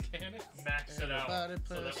circus do cannon? it, max it out, Everybody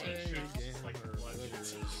so that when it play shoots, a it's like game or blood whatever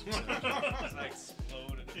shoots. it is. I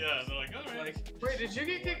explode. Yeah, they're like, alright. Wait, did you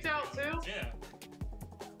get kicked out too? Yeah.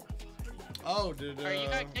 Oh, did Are you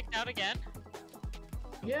got kicked out again?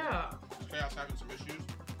 Yeah. Is Chaos having some issues?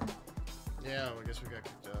 Yeah, well, I guess we got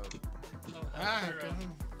kicked out. Oh, Ah, your, come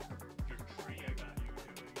on. your tree I got you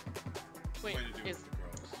doing. Wait, Way to do is with the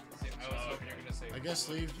girls. I was hoping you were gonna say. I guess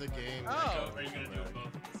leave the game. Oh. Are you gonna do it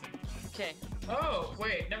both at the same time? okay? Oh,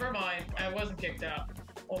 wait, never mind. I wasn't kicked out.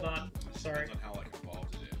 Hold on. Sorry. Depends on how like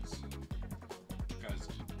involved it is. Because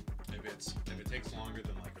if it takes longer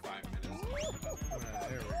than like 5 minutes,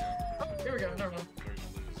 There we go. Here we go. Never mind. we're gonna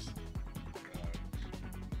lose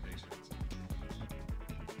patience.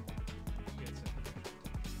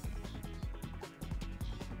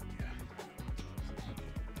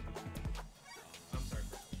 I'm sorry.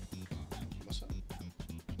 What's up?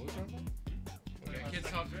 What are we talking about? Yeah, kids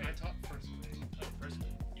talk. I talk first. First,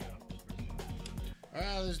 yeah.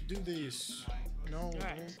 Alright, let's do this. No,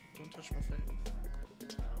 Alright. don't touch my face.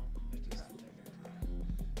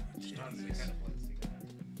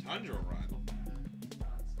 Tundra run.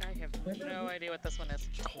 I have no idea what this one is.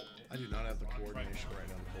 I do not have the coordination right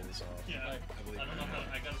now to pull this off. Yeah, I believe I don't know how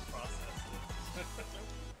I gotta process this.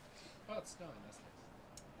 Oh, it's snowing. That's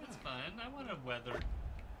nice. It's fine. I want a weather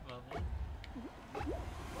level.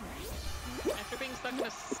 After being stuck in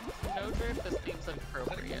a snowdrift, this seems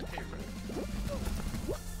inappropriate.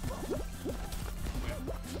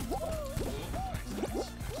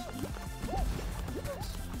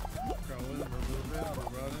 Crawling, we're moving,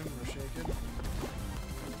 we're running, we're shaking.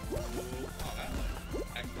 Oh, that like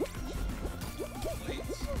active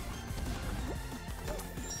plates.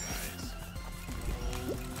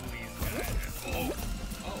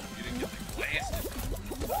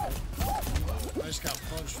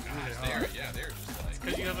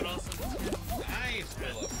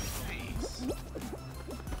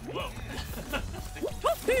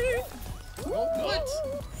 Oh, what?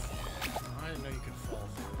 Oh, I didn't know you could fall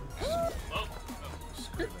through. Oh.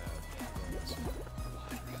 Screw that.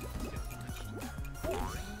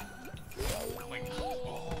 Oh my god.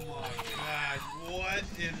 Oh my god, what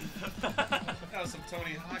in... That was some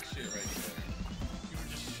Tony Hawk shit right there. You were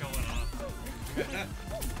just showing off. Yes.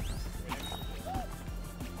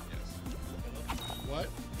 What?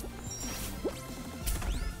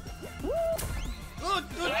 Oh,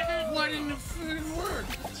 why didn't it fucking work?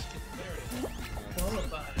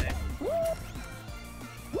 Qualified.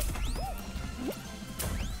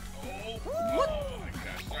 Oh my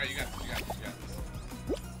gosh. Sorry, you got this.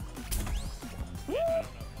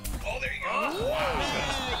 Oh, there you go.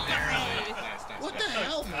 Nice. What the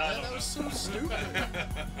hell, man? That was so stupid.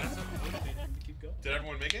 Did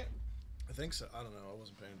everyone make it? I think so. I don't know. I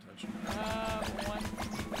wasn't paying attention.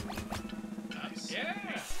 Nice.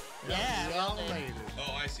 Yeah, we well all done. made it.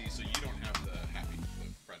 Oh, I see. So you don't have the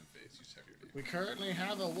friend face. You just have your name. We currently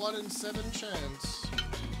have a 1 in 7 chance.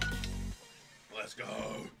 Let's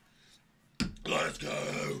go. Let's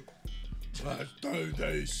go. Let's do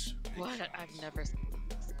this. What? I've never.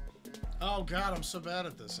 Oh god, I'm so bad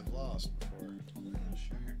at this. I've lost before.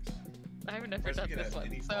 I've never done this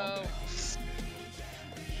one. So. I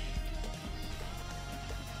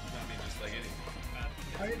mean, just like anything.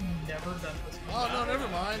 I've never done this one. Oh no, never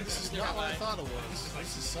mind. This is not what I thought it was.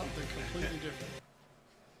 This is something completely different.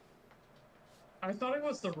 I thought it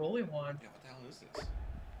was the rolling one. Yeah, what the hell is this?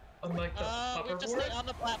 Unlike the We just stay hoverboard. on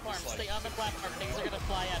the platform. Stay on the platform. Things are gonna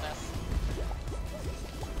fly at us.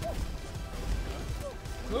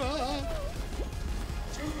 Ah!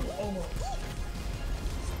 Almost.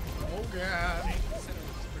 Oh god.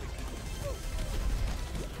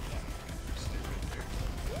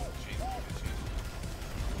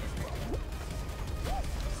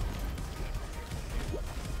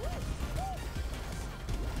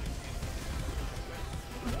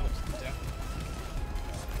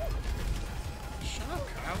 Shut up,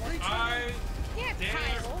 Kyle. Why are you trying Yeah, dare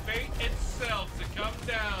Kyle. fate itself to come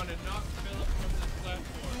down and knock Phillips from this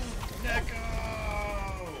platform. Neko!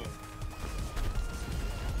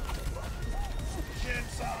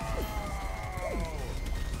 Shinso!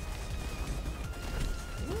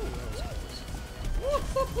 Ooh, that was close.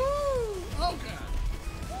 Woo-hoo-hoo! Oh god.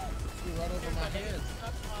 You right over my head.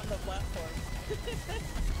 Up on the platform.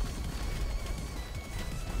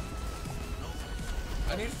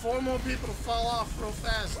 I need 4 more people to fall off real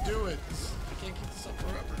fast. Do it. I can't keep this up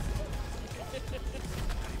forever.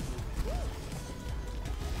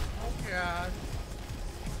 Oh god.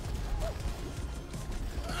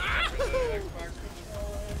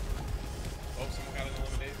 Oh, someone got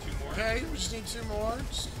eliminated. 2 more. Okay, we just need 2 more.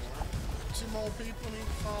 Just 2 more people need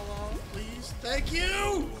to fall off, please. Thank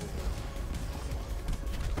you!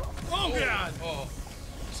 Oh god! Oh.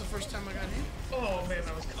 It's the first time I got hit. Oh man,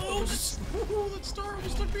 that was Oh, close. that star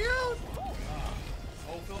almost took me out!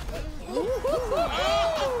 Oh, Phil.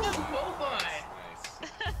 Qualified. Nice.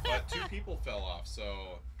 But 2 people fell off,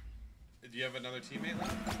 so... Do you have another teammate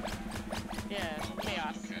left? Yeah,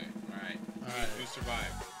 chaos. Okay, alright. Alright. Who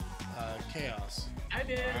survived? Chaos. I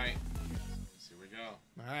did. Alright. Here we go.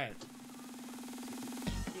 Alright.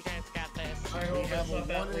 You guys got this. I hope have it's a not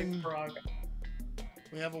that 1 in- leapfrog.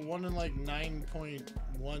 We have a 1 in like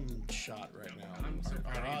 9.1 shot right now. I'm so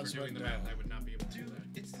Our proud of you odds for doing went the math. down. I would not be able to do that.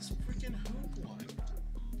 It's this freaking hoop one.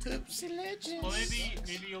 Hoopsie Legends. Well,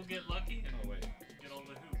 maybe you'll get lucky and Oh, wait. get all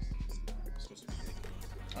the hoops. I'm supposed to be naked.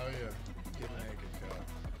 Oh yeah. Get naked, Kyle.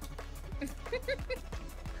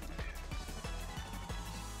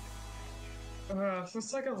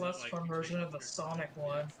 It's like a less fun version of the Sonic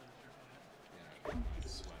one. Yeah,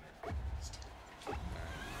 sweater.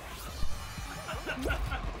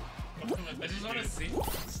 I just want to see.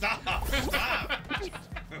 Stop! Stop!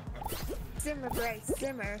 Simmer, Bryce,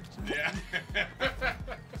 simmer. Yeah.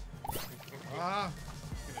 Ah.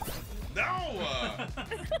 No!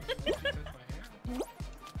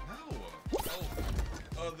 No! Oh,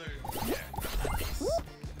 other. Yeah. Nice.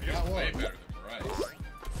 You're That way one. better than Bryce.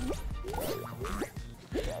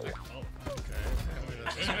 Okay. Apparently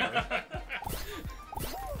that's a story.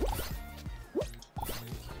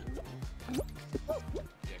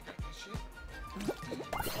 Yeah, got that shit.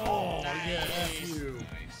 Oh yeah, F you.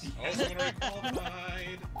 Nice. Oh, someone already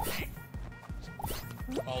qualified.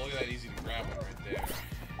 Oh, look at that easy to grab one right there.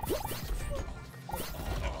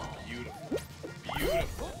 Oh, beautiful.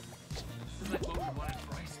 Beautiful. This is like what we wanted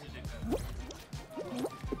Bryce to do.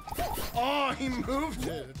 Oh, he moved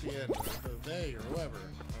it at the end. Or they or whoever. I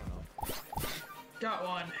don't know. Got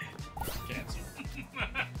one. Cancel.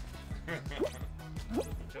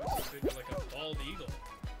 Jumps bigger like a bald eagle.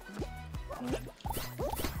 Oh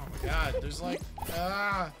my God, there's like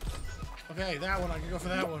okay, that one. I can go for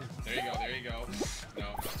that one. There you go. There you go. No.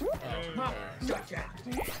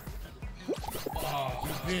 Oh,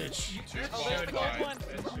 you bitch. Too Oh, there's the good one.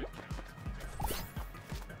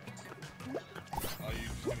 Oh, you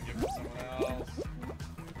just gonna give it to someone else?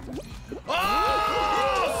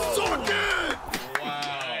 Oh, so good!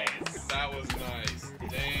 Wow, that was nice.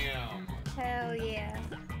 Damn. Hell yeah.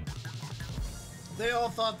 They all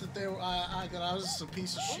thought that they were that I was just a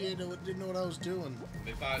piece of shit who didn't know what I was doing.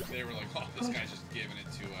 They thought they were like, oh, this guy's just giving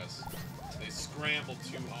it to us. They scrambled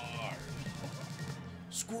too hard.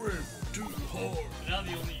 Scramble too hard. Now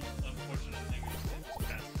the only unfortunate thing is they just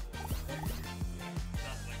passed.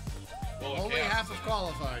 Well, Only Chaos half did have it.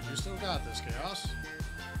 qualified. You still got this, Chaos.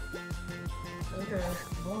 Okay,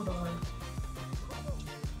 hold on.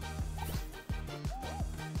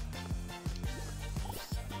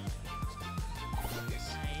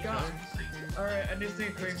 God. Alright, I just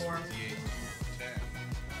need 3 more. 68, 10.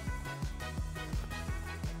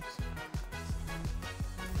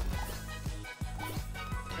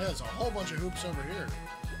 Yeah, there's a whole bunch of hoops over here.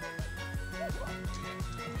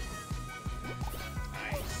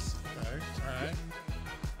 Nice. Okay, alright.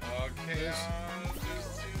 Okay, Yes.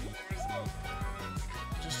 there's 2 more stuff.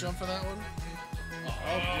 Just jump for that one. Oh,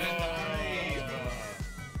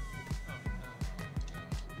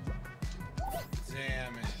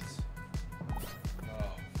 damn it.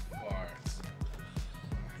 Oh, farts.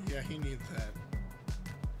 Yeah, he needs that.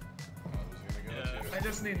 Oh, who's gonna go to? I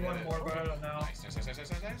just need 1 more, but I don't know. Nice, nice, nice, nice,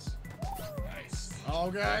 nice, nice. Nice.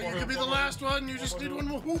 Oh, God, you could be the last one. You just need one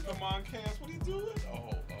more hoop. Come on, Chaos, what are you doing?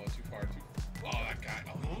 Oh, too far, Oh, that guy.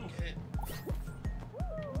 Oh, he didn't get it.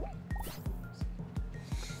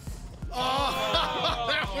 Oh,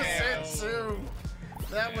 that was it, too.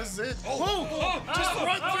 That was it. Oh, just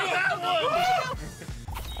run through that one.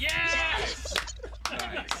 Yes!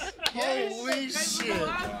 Nice. Holy shit.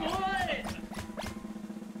 Last one!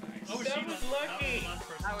 Oh, That was lucky.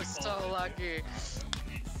 I was so lucky.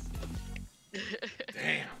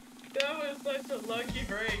 Damn. That was such a lucky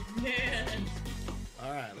break, man.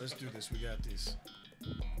 All right, let's do this. We got these.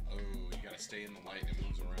 Oh, you gotta stay in the light and it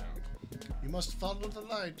moves around. You must follow the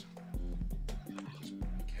light. Just be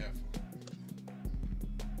careful.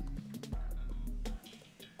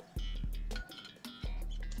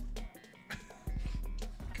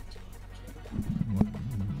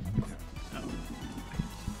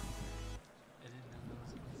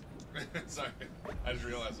 Sorry, I just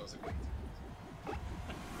realized I was like,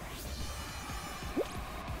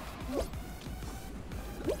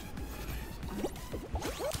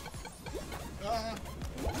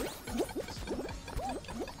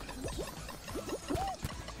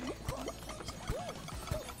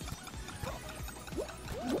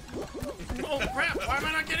 Oh, crap. Why am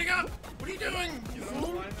I not getting up? What are you doing? you know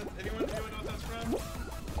what line that, anyone know what that's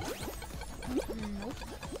from?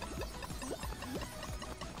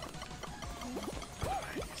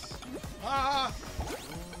 Ah!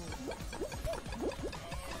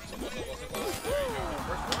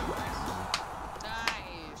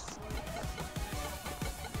 Nice.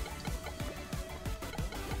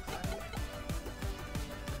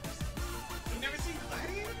 You've never seen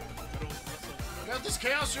Gladiator? Got this,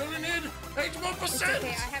 Chaos. You only need 81%. It's okay,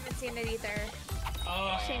 I haven't seen it either.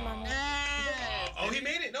 Shame on me. Nice. Oh, he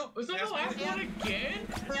made it. No. Was that Chaos the last made it. one again?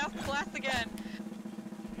 Yeah, blast again.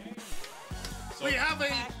 So, We have a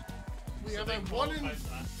So they 1 in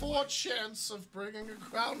qualified last 4 chance of bringing a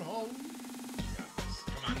crown home.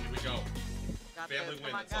 come on, here we go. Got Family this.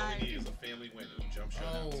 win. Come on, That's all we guys. need is a family win. And jump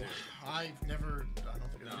showdown Oh, too. I don't think No, I've ever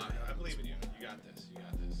I done believe this. in you. You got this. You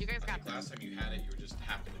got this. You guys got I think last time you had it, you were just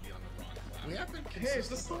happened to be on the wrong class. We have been Hey, is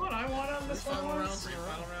this the one I want on this Final one? rounds in a row.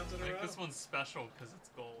 Final rounds in a Like, row. this one's special because it's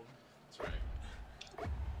gold. That's right.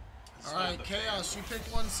 All right, Split the Chaos. You pick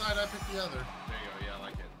one side, I pick the other. There you go. Yeah, I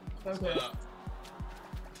like it. Okay. Split up.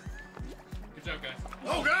 Good job, guys.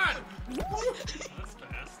 Oh God! That's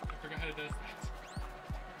fast. I forgot how to do that.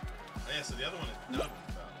 Oh, yeah, so the other one is done.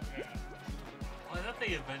 Yeah. Well, I thought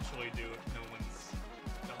they eventually do if no one's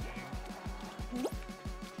dying. Yeah,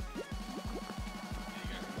 you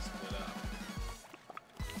guys can split up.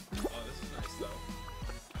 Oh, this is nice though.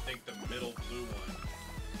 I think the middle blue one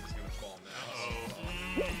is gonna fall now.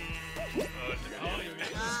 Oh.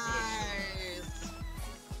 Nice.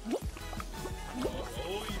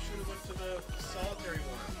 Oh, you should have went to the solitary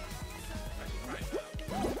one. I should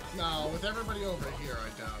try that. No, with everybody over here, I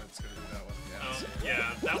doubt it's gonna be that one.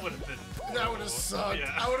 Yeah, that would have been. That would have sucked.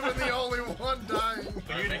 Yeah. I would have been the only one dying. But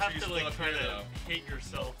Alright, you'd make have sure you to split like up try here, to though. hate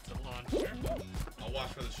yourself to launch her. I'll watch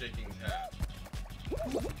for the shaking tab.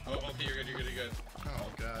 Oh, okay, you're good, you're good, you're good. Oh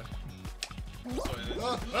God. I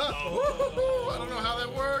don't know how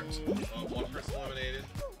that worked. One person eliminated.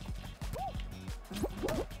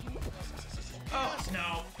 Oh,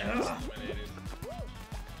 no. Eliminated.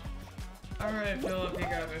 Alright, Philip, you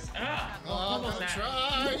got this. Ah! I'm almost gonna that.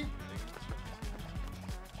 try.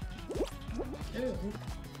 Ew.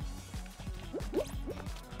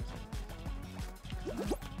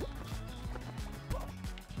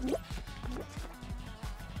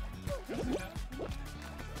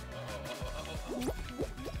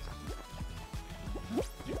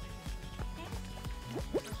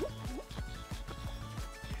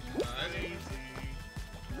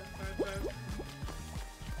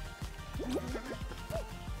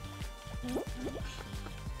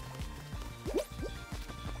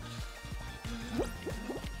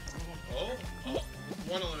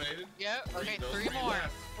 One eliminated. Yep. Okay, Those three three more.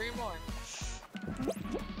 left. 3 more.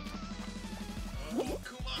 Oh,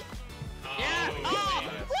 Kuma. Yeah.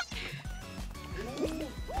 Oh, Oh.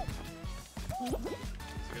 It's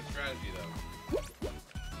a good strategy, though.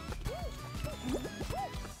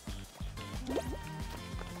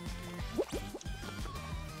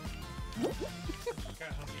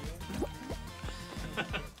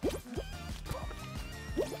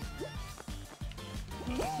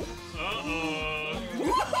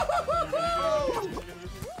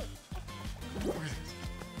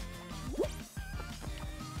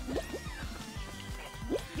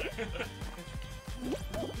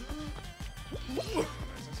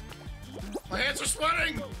 My hands are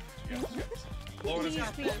sweating. Please,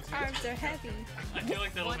 these arms are heavy. I feel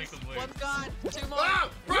like that'll make them lose. One's gone. 2 more. Ah,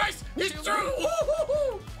 Bryce, he's through.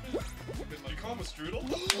 You call him a strudel?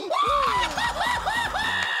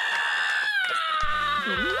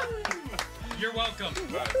 You're welcome.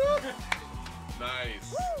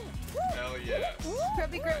 Nice. Hell yes.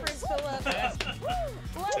 Scrubby grippers fill up. That's our boy.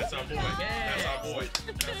 That's our boy.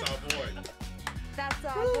 That's our boy. That's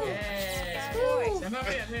our boy. Yay. That boy. I'm not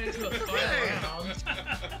gonna hit into a final round.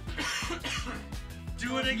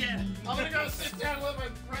 Do it again. I'm gonna go sit down and let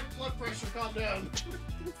my blood pressure calm down.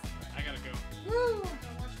 I gotta go. Woo.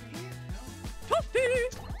 Oh, buddy.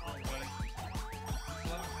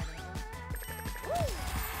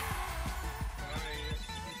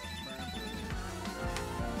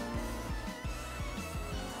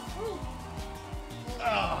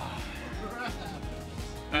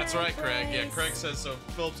 That's right, Craig. Yeah, Craig says so.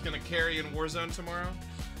 Philip's gonna carry in Warzone tomorrow.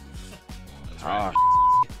 That's right.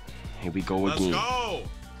 Here we go Let's again. go.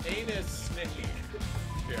 Anus Snicky.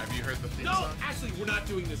 Here, have you heard the theme song? Actually, we're not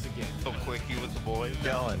doing this again. So quickie with the boys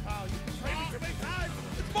going.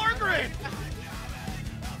 It's Margaret!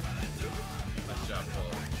 Nice job,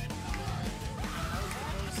 Philip.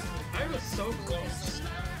 I was so close.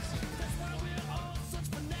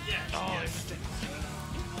 Yes, yes.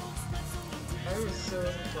 I was so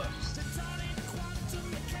close.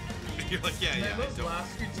 You're like, yeah, yeah. Those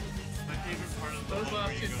last few My favorite part of the those whole last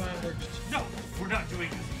where two you go, times were just... no, we're not doing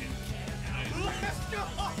this again. And I just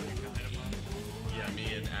Yeah, me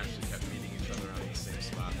and Ashley kept meeting each other on the same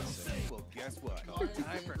spot. Well, guess what?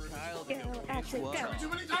 Time for Kyle to Go, go Ashley, one go. on. Too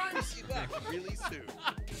many times. Be back really soon.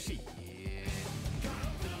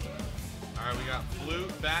 All right, we got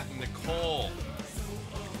Flute, Bat, and Nicole.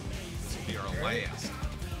 This will be our last.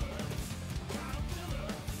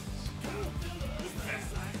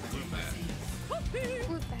 Flute, Bat.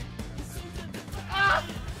 Flute back.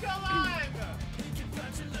 Come on!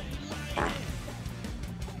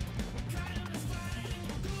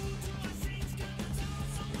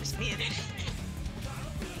 Just me in it.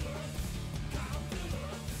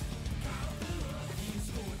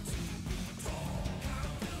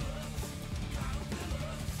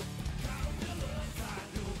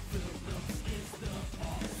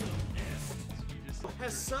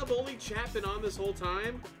 Has sub only chat been on this whole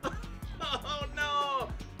time? Oh no!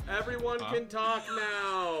 Everyone can talk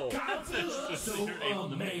now. so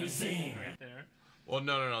amazing. Right there. Well,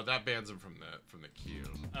 no. That bans him from the queue.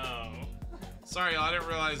 Oh. Sorry, I didn't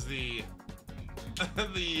realize the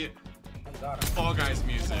the Fall Guys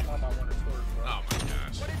music. Oh my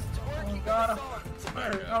gosh. Oh god,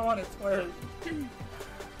 I want to twerk.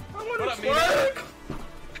 I want What up, to Mina? twerk!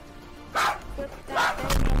 Put that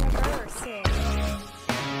thing in reverse.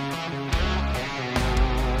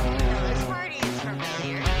 Now, this party is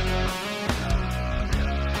familiar.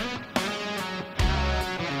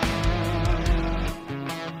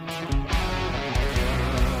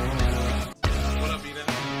 What up, Mina?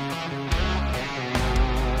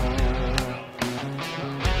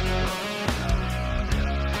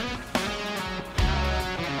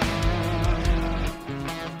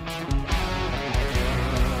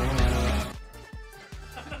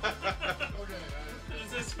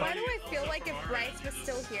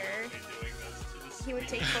 here, he would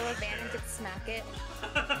take full advantage and smack it.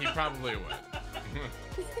 He probably would.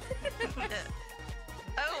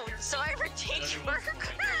 Oh, so I retained work?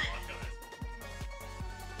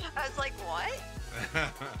 I was like, what?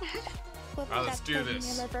 Alright, let's do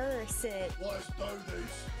this. Reverse it. Let's do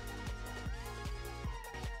this.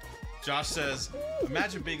 Josh says,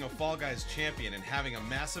 imagine being a Fall Guys champion and having a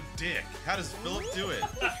massive dick. How does Philip do it?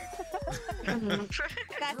 That's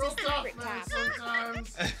Real a tough, secret man, tap.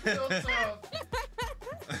 sometimes. Real tough.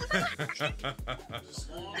 Just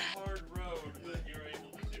long, hard road that you're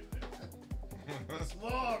able to do it. It's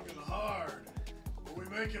long and hard, but we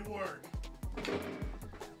make it work.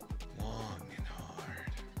 Long and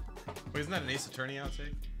hard. Wait, isn't that an Ace Attorney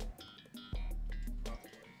outtake?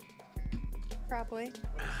 Probably.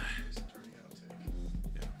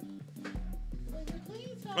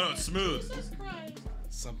 Oh, it's smooth.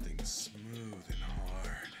 Something smooth and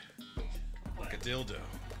hard. Like a dildo.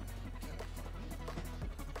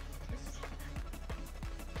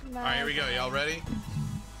 Alright, here we go. Y'all ready?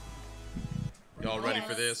 Y'all ready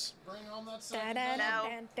for this? Bring on that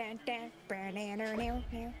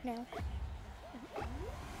No.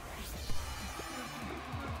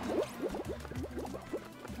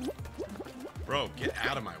 Bro, get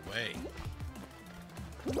out of my way.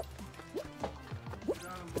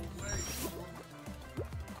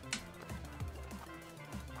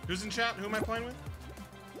 Who's in chat? Who am I playing with?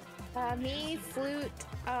 Me, Flute,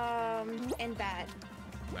 and Bat.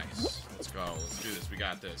 Nice. Let's go. Let's do this. We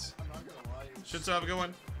got this. Should have a good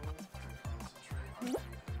one.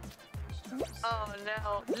 Oh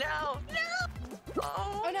no, no, no!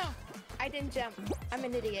 Oh no! I didn't jump. I'm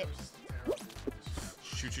an idiot.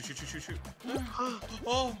 Shoot, shoot, shoot, shoot, shoot, shoot.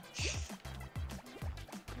 Oh!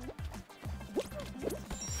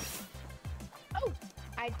 Oh!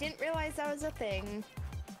 I didn't realize that was a thing.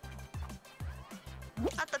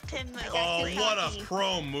 Not the pin move. Oh, what a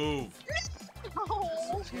pro move!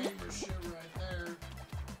 Oh. Gamer shit right there.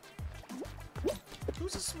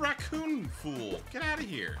 Who's this raccoon fool? Get out of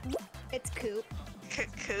here. It's Coop.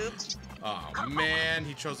 Coop. Oh man,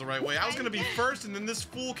 he chose the right way. I was gonna be first and then this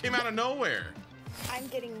fool came out of nowhere. I'm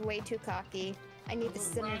getting way too cocky. I need to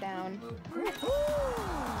simmer down.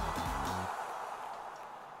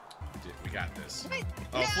 We got this.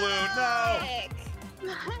 Oh, Flute, no!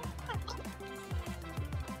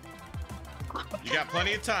 You got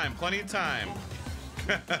plenty of time, plenty of time.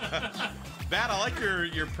 Bat, I like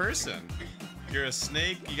your person. You're a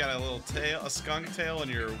snake, you got a little tail, a skunk tail, and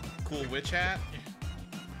your cool witch hat.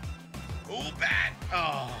 Oh, Bat!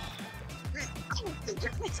 Oh.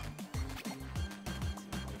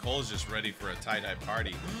 Nicole's just ready for a tie-dye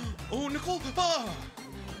party. Oh, Nicole! Oh!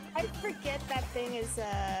 I forget that thing is,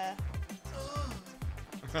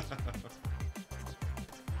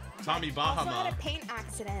 Tommy also had Bahama. a paint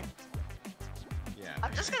accident. Yeah.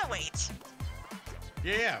 I'm just gonna wait.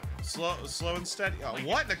 Yeah, slow and steady. Oh,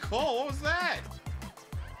 what, Nicole? What was that?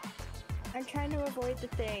 I'm trying to avoid the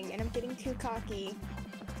thing, and I'm getting too cocky.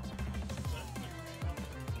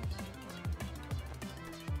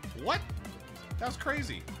 What? That was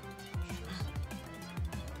crazy.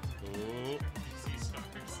 Ooh.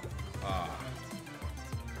 Ah.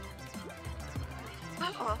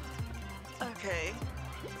 Oh. Okay.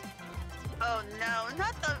 Oh no,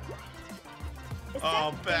 not the.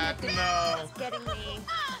 Oh, Bat, no. It's getting me.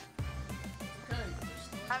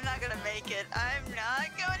 I'm not gonna make it. I'm not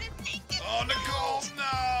gonna make it. Oh, Nicole,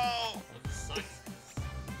 no.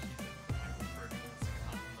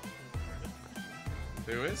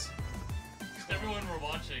 Who is? Everyone we're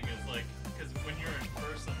watching is like, because when you're in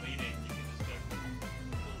person leading, you can just go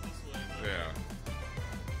this way. Yeah.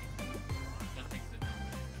 Nothing's in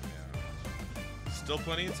Yeah. Still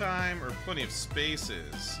plenty of time, or plenty of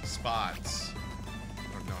spaces, spots.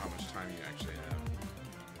 I don't know how much time you actually have.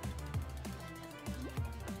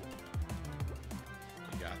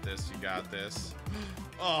 You got this, you got this.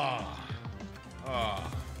 Oh.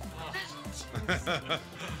 Oh.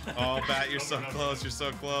 Oh, Bat, you're so close, you're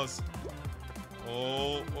so close.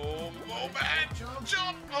 Oh, Bat,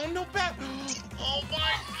 jump! Oh, no, Bat! Oh,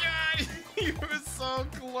 my God! You were so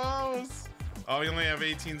close! Oh, we only have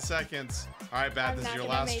 18 seconds. All right, Bat, this is your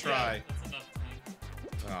last try.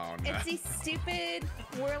 Oh, no. It's these stupid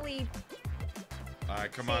whirly. All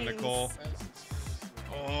right, come on, Nicole.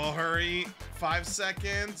 Oh, hurry. 5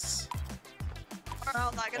 seconds.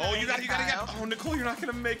 Oh, you gotta get. Oh, Nicole, you're not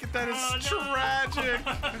gonna make it. That is tragic.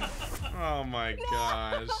 Oh my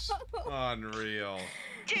gosh. Unreal.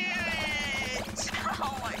 Damn it!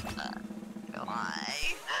 Oh my god.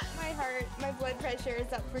 Why? My heart, my blood pressure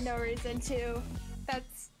is up for no reason too.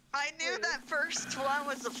 That's. I knew that first one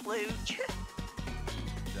was a fluke.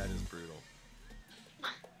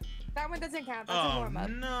 one doesn't count. That's a Oh warm up.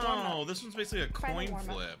 no! This one's basically a Final coin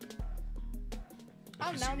warm-up. flip.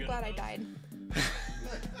 Oh, now I'm glad I died.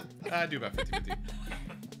 I do about 50-50.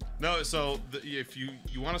 No, so if you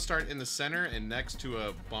want to start in the center and next to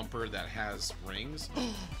a bumper that has rings,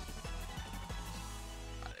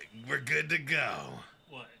 we're good to go.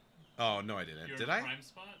 What? Oh no, I didn't. You're Did in a I? prime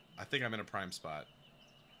spot? I think I'm in a prime spot.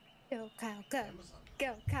 Go, Kyle, go.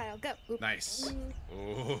 Go, Kyle, go. Oop. Nice.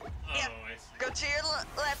 Oh. Oh, I see. Go to your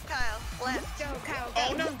left, Kyle. Left. Go, Kyle, go.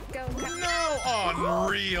 Oh no! Go, Kyle. No!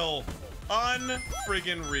 Unreal.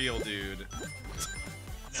 Unfriggin' real, dude.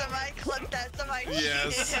 Somebody clip that. Somebody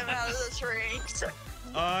Yes. cheated him out of this ring.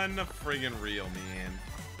 Unfriggin' real, man.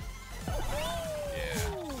 Yeah,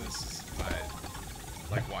 this is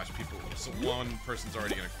like watch people. So one person's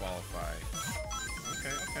already gonna qualify.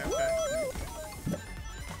 Okay.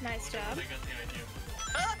 Nice job. I got the idea.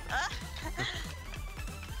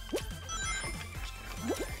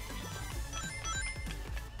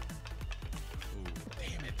 Ooh,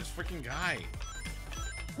 damn it! This freaking guy.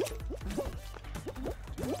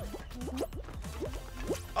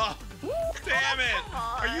 Oh, damn it!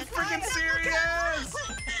 Are you freaking serious?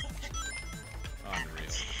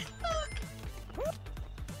 Unreal.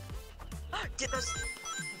 Get those.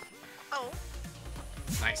 Oh.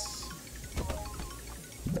 Nice.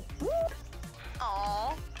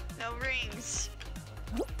 Aw. No rings.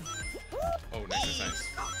 Oh, nice.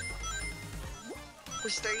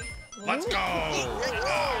 Who's 3? Let's go! Nice.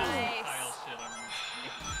 Kyle shit on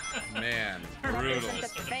me. Man, brutal.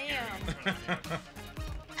 Bam.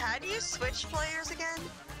 How do you switch players again?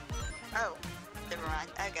 Oh, never mind.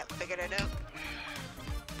 I got figured it out.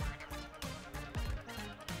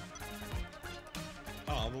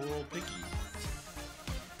 Oh, the little piggy.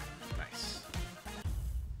 Nice.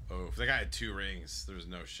 Oh, if that guy had 2 rings, there was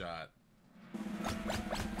no shot.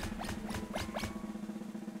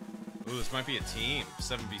 Ooh, this might be a team.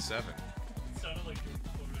 7v7. It sounded like you were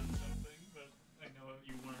quoting something, but I know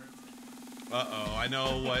you weren't. Uh-oh, I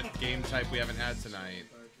know what game type we haven't had tonight.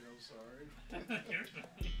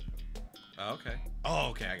 Oh, okay. Oh,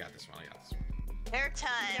 okay, I got this one. Hair You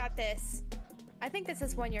time. got this. I think this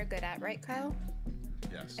is one you're good at, right, Kyle?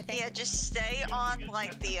 Yes. I think. Yeah, just stay on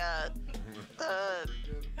like the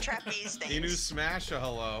trapeze things. Inu Smash,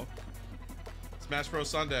 hello. Smash Bros.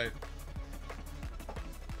 Sunday.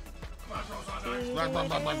 Stay in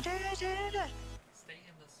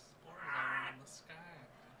the spore zone in the sky.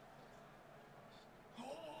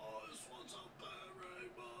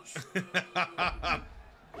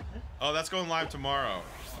 Oh, that's going live tomorrow.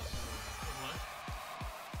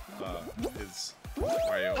 What? Is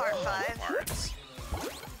Mario Part 5. parts.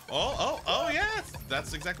 Oh, yeah,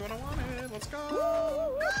 that's exactly what I wanted. Let's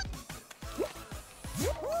go.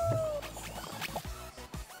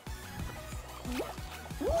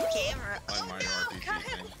 Camera. On Oh Mario no, RPG Kyle.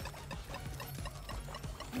 thing.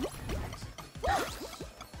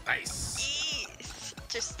 Nice. Jeez.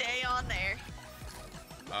 Just stay on there.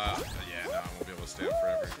 Yeah, no, I won't be able to stay up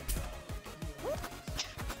forever.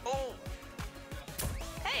 Oh.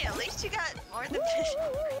 Hey, at least you got more than fish.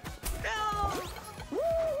 No.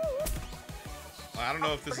 I don't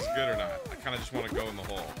know if this is good or not. I kind of just want to go in the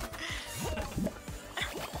hole.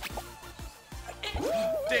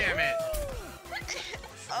 Damn it!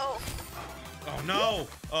 Oh. Oh no!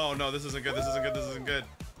 Oh no, this isn't good. This isn't good. This isn't good.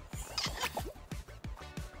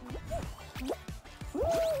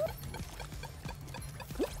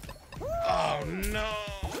 Oh no!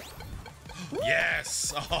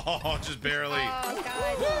 Yes! Oh, just barely. Oh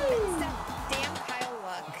god. Damn Kyle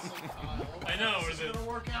luck. I know, where It's gonna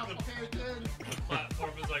work out. Okay, it did. the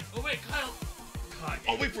platform is like, oh wait, Kyle. God,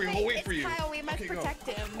 Oh, wait for you. I'll wait It's for you. Kyle, we must Okay, go. protect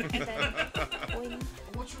him. And then boing.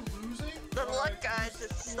 What you're losing? The luck, guys,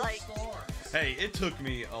 it's like. Hey, it took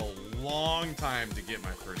me a long time to get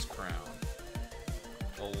my first crown.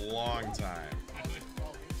 A long time.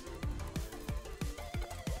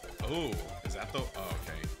 Oh, is that the? Oh,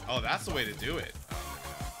 okay. Oh, that's the way to do it.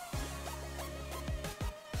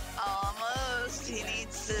 Almost. He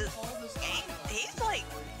needs to. He's like.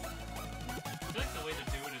 I feel like the way to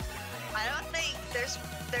do it is different. I don't think there's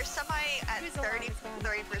somebody at Who's alive, it's fine.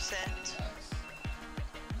 33%.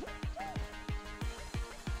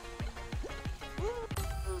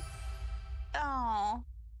 Oh.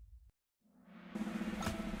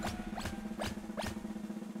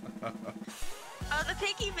 Oh, the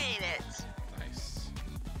piggy made it. Nice.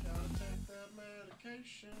 Gotta take that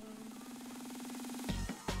medication.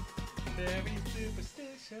 Very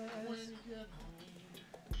superstitious. When you get home,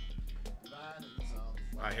 vitamins on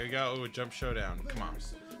the Alright, here we go. Ooh, a jump showdown. Come on.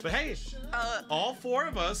 But hey, all 4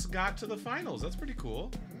 of us got to the finals. That's pretty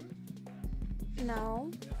cool.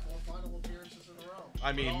 No. Yeah, 4 final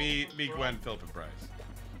I mean, me, Gwen, Philip, and Bryce.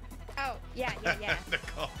 Oh, yeah.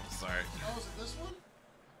 Nicole, sorry. Oh, is it this one?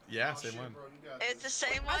 Yeah, Oh, same shit, one. bro, you got It's the this.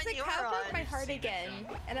 same I one was like, you Kyle were broke on. my heart again.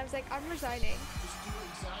 And I was like, I'm resigning. Just do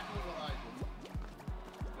exactly what I did.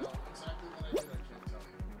 No, exactly what I did, I can't tell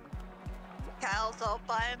you. Kyle's all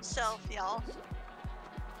by himself, y'all.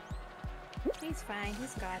 He's fine.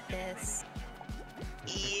 He's got this.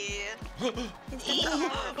 Yeah. He's got the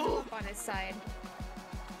power of Philip on his side.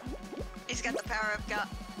 He's got the power of God,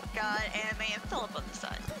 Anime, and Philip on the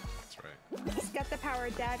side. That's right. He's got the power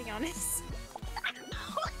of Daddy on his side.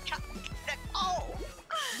 Oh!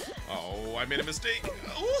 Oh, I made a mistake.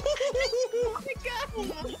 Oh my god! Oh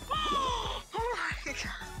my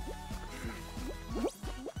god!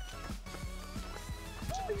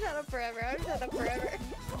 I'm shut up forever. I'm shut up forever.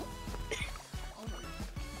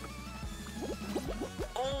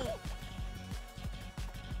 Oh!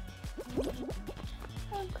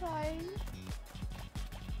 I'm crying.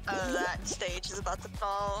 Oh, that stage is about to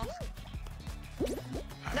fall.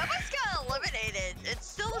 Nobody's got eliminated. It's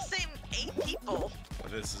still the same 8 people.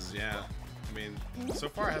 This is, yeah. I mean, so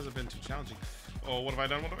far it hasn't been too challenging. Oh, what have I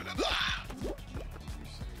done? What have I done? Ah!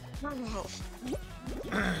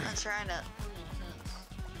 I'm trying to.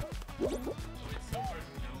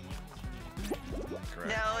 Correct.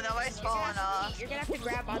 No, nobody's falling off. You're gonna have to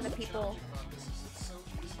grab on the people.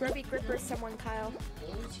 Grubby gripper someone, Kyle.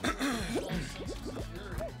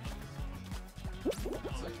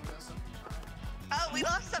 Oh, we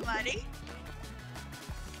lost somebody.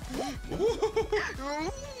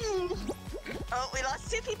 Oh, we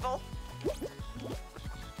lost 2 people.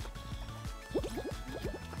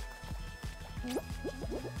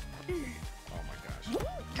 Oh my gosh.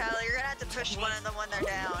 Kyle, you're gonna have to push one of them when they're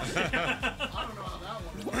down. I don't know how that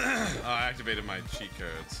one works. I activated my cheat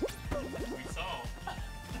codes. We saw.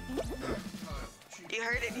 You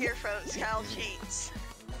heard it here, folks. Kyle cheats.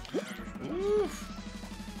 Oof.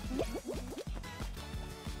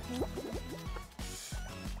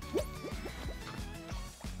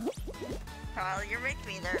 Kyle, you're making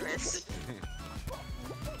me nervous.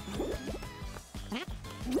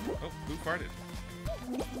 Oh, who farted?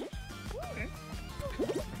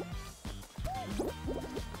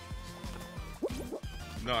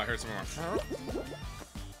 No, I heard someone go,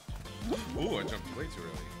 ooh, I jumped way too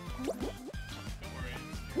early. Don't worry.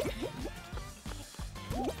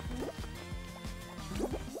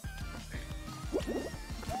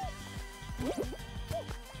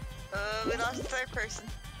 We lost the 3rd person.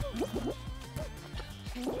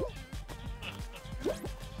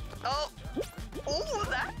 Oh! Oh,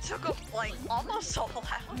 that took him, like, almost all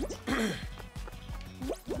out.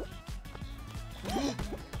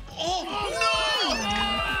 Oh, no!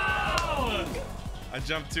 I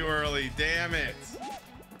jumped too early, damn it.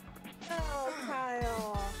 Oh,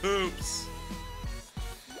 Kyle. Oops.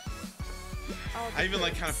 Oh, I even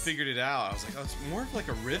like kind of figured it out. I was like, oh, it's more of like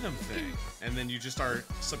a rhythm thing. And then you just are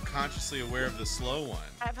subconsciously aware of the slow one.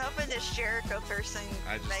 I'm hoping this Jericho person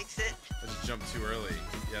makes it. I just jumped too early.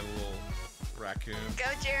 You had a little raccoon. Go,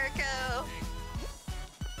 Jericho!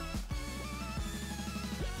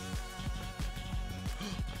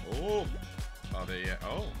 Oh. Oh, they,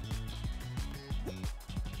 oh.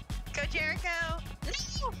 Go, Jericho!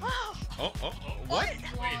 No! Oh, what? What?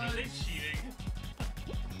 Wait, are they cheating?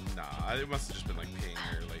 Nah, it must have just been like ping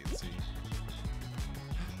or latency.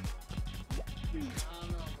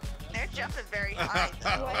 They're jumping very high,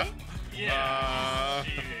 though. What? Yeah.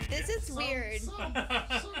 This is weird. Some kind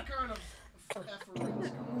of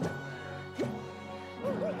efferings going on.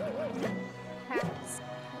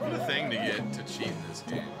 What a thing to get to cheat in this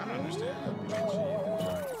game. I don't understand. You can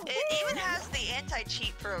cheat. It even has the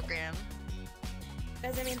anti-cheat program.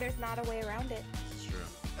 Doesn't mean there's not a way around it. It's true.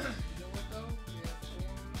 You know what, though? We have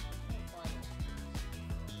 4 finals.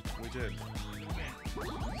 We did.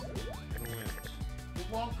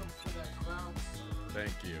 You're welcome for that crown, sir.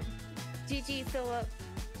 Thank you. GG, Philip.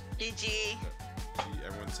 GG.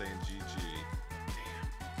 Everyone's saying GG.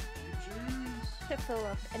 To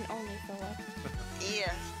Philip, and only Philip.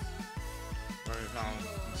 Yeah. Alright,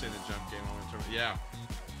 I'm saying the jump game. Yeah.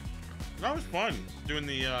 That was fun. Doing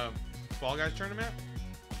the Fall Guys tournament.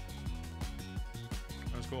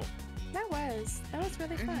 That was cool. That was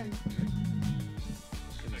really fun.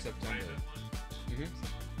 In September.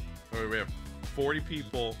 We have 40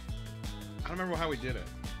 people. I don't remember how we did it.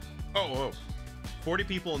 Oh, 40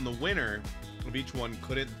 people, and the winner of each one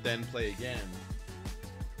couldn't then play again.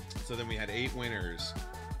 So then we had 8 winners,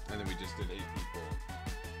 and then we just did 8 people.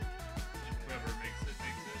 Whoever makes it,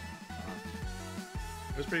 makes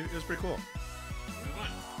it. It was pretty cool. We won.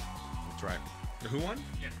 That's right. Who won?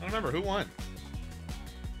 Yeah. I don't remember. Who won?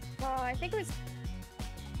 Well, I think it was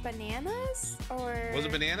bananas or Was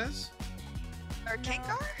it bananas? Or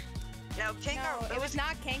Kangar? No, Kangar. No, it was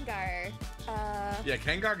not Kangar. Yeah,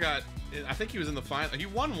 Kangar got. I think he was in the final. He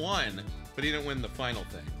won one, but he didn't win the final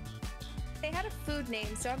thing. They had a food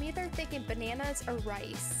name, so I'm either thinking bananas or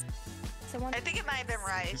rice. Someone. I think it might have been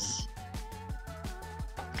rice.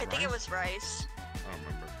 I think it was rice. I don't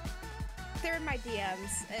remember. They're in my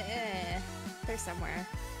DMs. They're somewhere.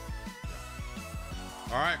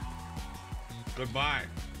 All right. Goodbye.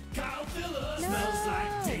 Kyle Phillips smells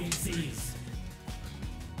like daisies.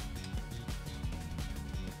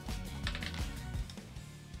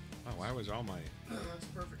 Oh, why was all my? That's a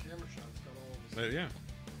perfect camera shot. It's got all of this. Yeah.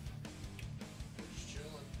 Just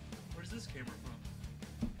chilling. Where's this camera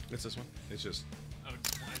from? It's this one. It's just. Oh,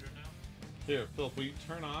 it's wider now? Here, Philip, will you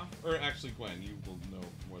turn off? Or actually, Gwen, you will know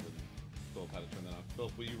more than Philip how to turn that off.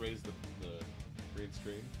 Philip, will you raise the green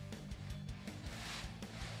screen?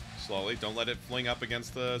 Slowly. Don't let it fling up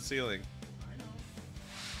against the ceiling. I know.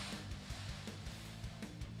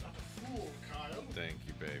 Not a fool, Kyle. Thank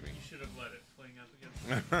you, baby. You should have let it fling up against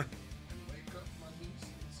Wake up my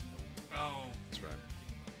nieces. Oh. That's right.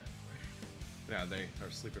 Yeah, they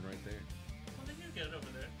are sleeping right there. Well, then you get it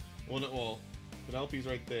over there. Well, no, well, Penelope's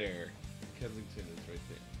right there. Kensington is right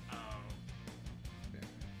there. Oh. Yeah.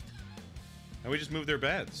 And we just moved their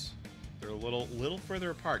beds. They're a little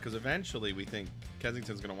further apart because eventually we think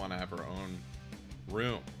Kensington's gonna want to have her own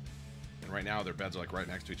room. And right now their beds are like right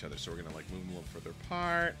next to each other, so we're gonna like move them a little further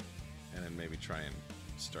apart, and then maybe try and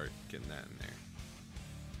start getting that in there.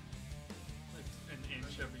 Like an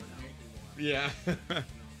inch every night. Yeah.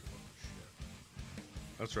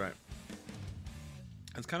 That's right.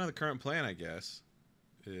 That's kind of the current plan, I guess,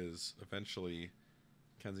 is eventually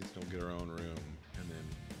Kensington will get her own room, and then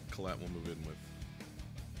Colette will move in with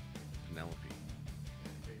Penelope.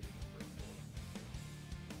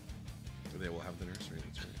 They will have the nursery,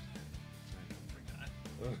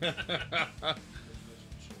 that's right.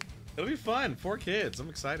 It'll be fun. 4 kids. I'm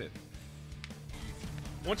excited.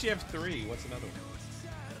 Once you have 3, what's another one?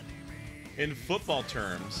 In football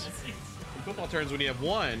terms, when you have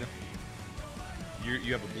 1,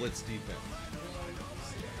 you have a blitz defense.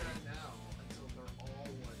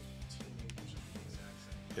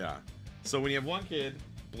 Yeah. So when you have 1 kid,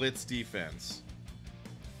 blitz defense.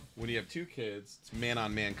 When you have 2 kids, it's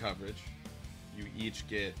man-on-man coverage. You each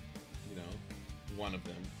get, one of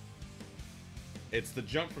them. It's the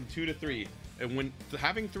jump from 2 to 3, and when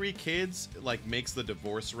having 3 kids like makes the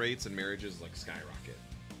divorce rates and marriages like skyrocket.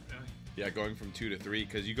 Really? Yeah, going from 2 to 3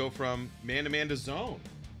 because you go from man-to-man to zone.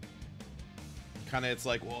 Kind of, it's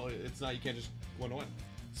like, well, it's not. You can't just 1-to-1.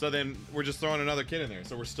 So then we're just throwing another kid in there,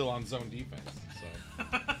 so we're still on zone defense. So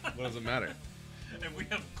what does it matter? And we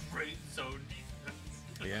have great zone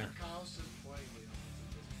defense. Yeah.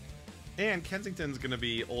 And Kensington's gonna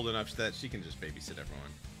be old enough that she can just babysit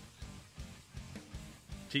everyone.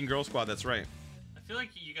 Teen Girl Squad, that's right. I feel like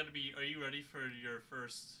you gotta be. Are you ready for your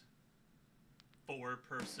first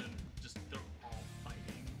 4-person? Just they're all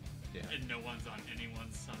fighting. Yeah. And no one's on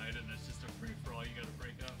anyone's side, and it's just a free for all. You gotta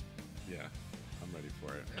break up. Yeah, I'm ready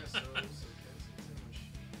for it. Yeah, so Kensington when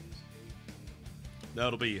she's 18. No,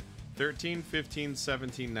 it'll be 13, 15,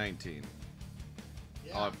 17, 19.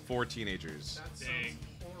 Yeah. I'll have 4 teenagers. That sounds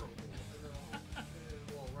horrible. And they're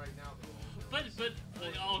all, well, right now they're all girls. But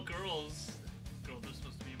like, all girls are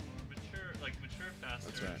supposed to be more mature, mature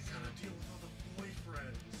faster. That's right. You gotta deal with all the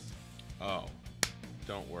boyfriends. Oh,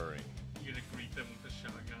 don't worry. You gotta greet them with a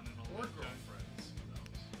shotgun and all Or that. girlfriends. Who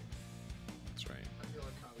knows? That's right. I feel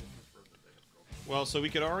like Kyle would prefer that they have girlfriends. Well, so we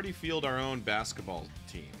could already field our own basketball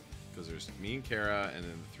team because there's me and Kara and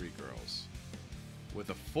then the 3 girls. With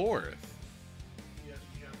a 4th. You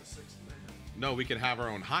have the 6th man. No, we could have our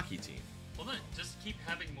own hockey team. Well, then just keep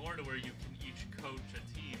having more to where you can each coach a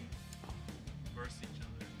team versus each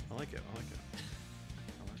other. I like it.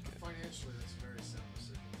 Financially, that's a very sound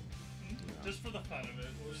decision. Yeah. Just for the fun of it.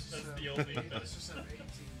 Let's That's just the have- only. Let's just have 18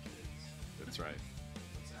 kids. That's right.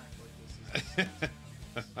 Let's act like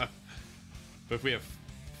this is. But if we have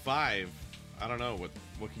 5, I don't know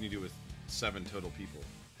what can you do with 7 total people?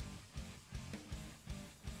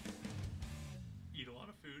 Eat a lot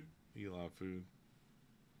of food. Eat a lot of food.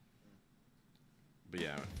 But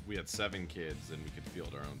yeah, if we had 7 kids, then we could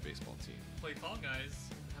field our own baseball team. Play Fall Guys.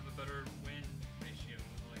 Have a better win ratio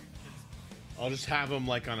with all your kids. I'll just have them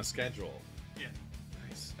like on a schedule. Yeah.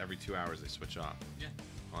 Nice. Every 2 hours they switch off. Yeah.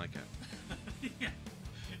 I like it. Yeah.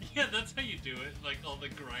 Yeah, that's how you do it. Like all the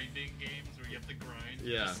grinding games where you have to grind.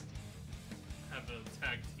 Yeah. Just have a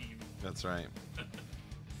tag team. That's right.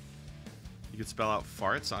 You could spell out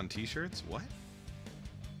farts on t-shirts? What?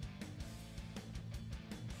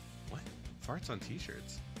 What? Farts on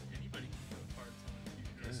t-shirts?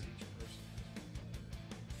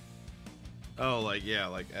 Oh, like, yeah,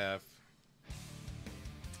 like F.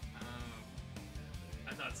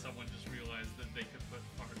 I thought someone just realized that they could put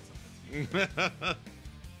parts on the t-shirt.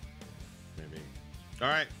 Maybe. All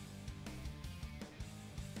right.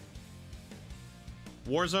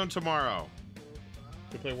 Warzone tomorrow.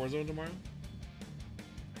 We play Warzone tomorrow?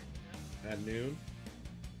 At noon?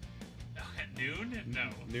 At noon? No.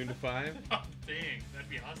 Noon to 5? Oh, dang. That'd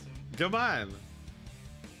be awesome. Come on.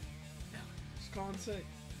 Just call and say.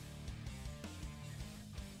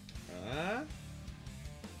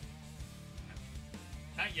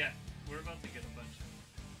 Not yet. We're about to get a bunch of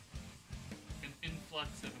an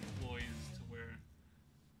influx of employees to where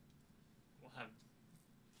we'll have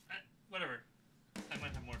whatever. I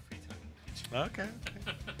might have more free time in the future. Okay.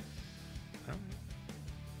 All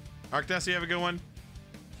right. Arcdess, you have a good one?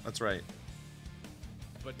 That's right.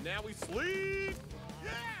 But now we sleep.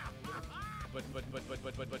 Yeah. But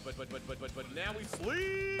now we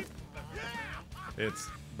sleep. Yeah.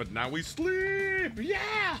 But now we sleep.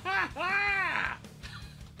 Yeah.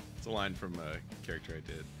 It's a line from a character I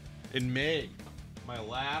did in May. My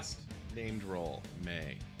last named role,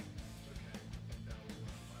 May.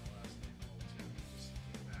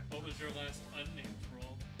 What was your last unnamed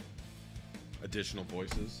role? Additional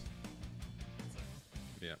voices.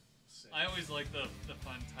 Yeah. I always like the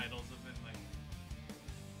fun titles of it, like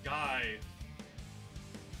Guy,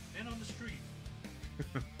 Man on the Street.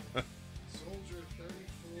 Soldier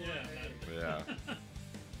 34. Yeah.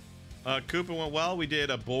 Koopa went well. We did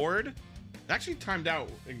a board. It actually timed out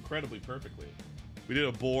incredibly perfectly. We did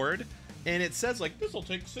a board, and it says like this will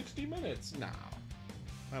take 60 minutes. No,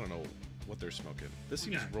 I don't know what they're smoking. This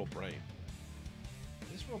seems real bright.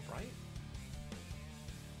 Is this real bright?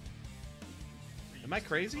 Am I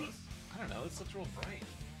crazy? I don't know. This looks real bright.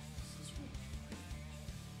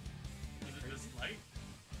 Is it this light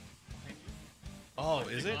behind you? Oh,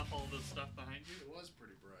 is it? Off all the stuff behind you? It was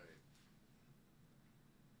pretty bright.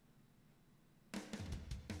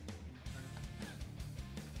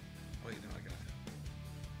 Wait, no, I got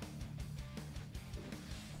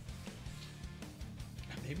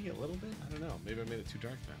it. Maybe a little bit? I don't know. Maybe I made it too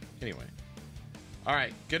dark now. Anyway. All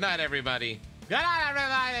right. Good night, everybody. Good night,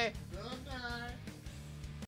 everybody. Good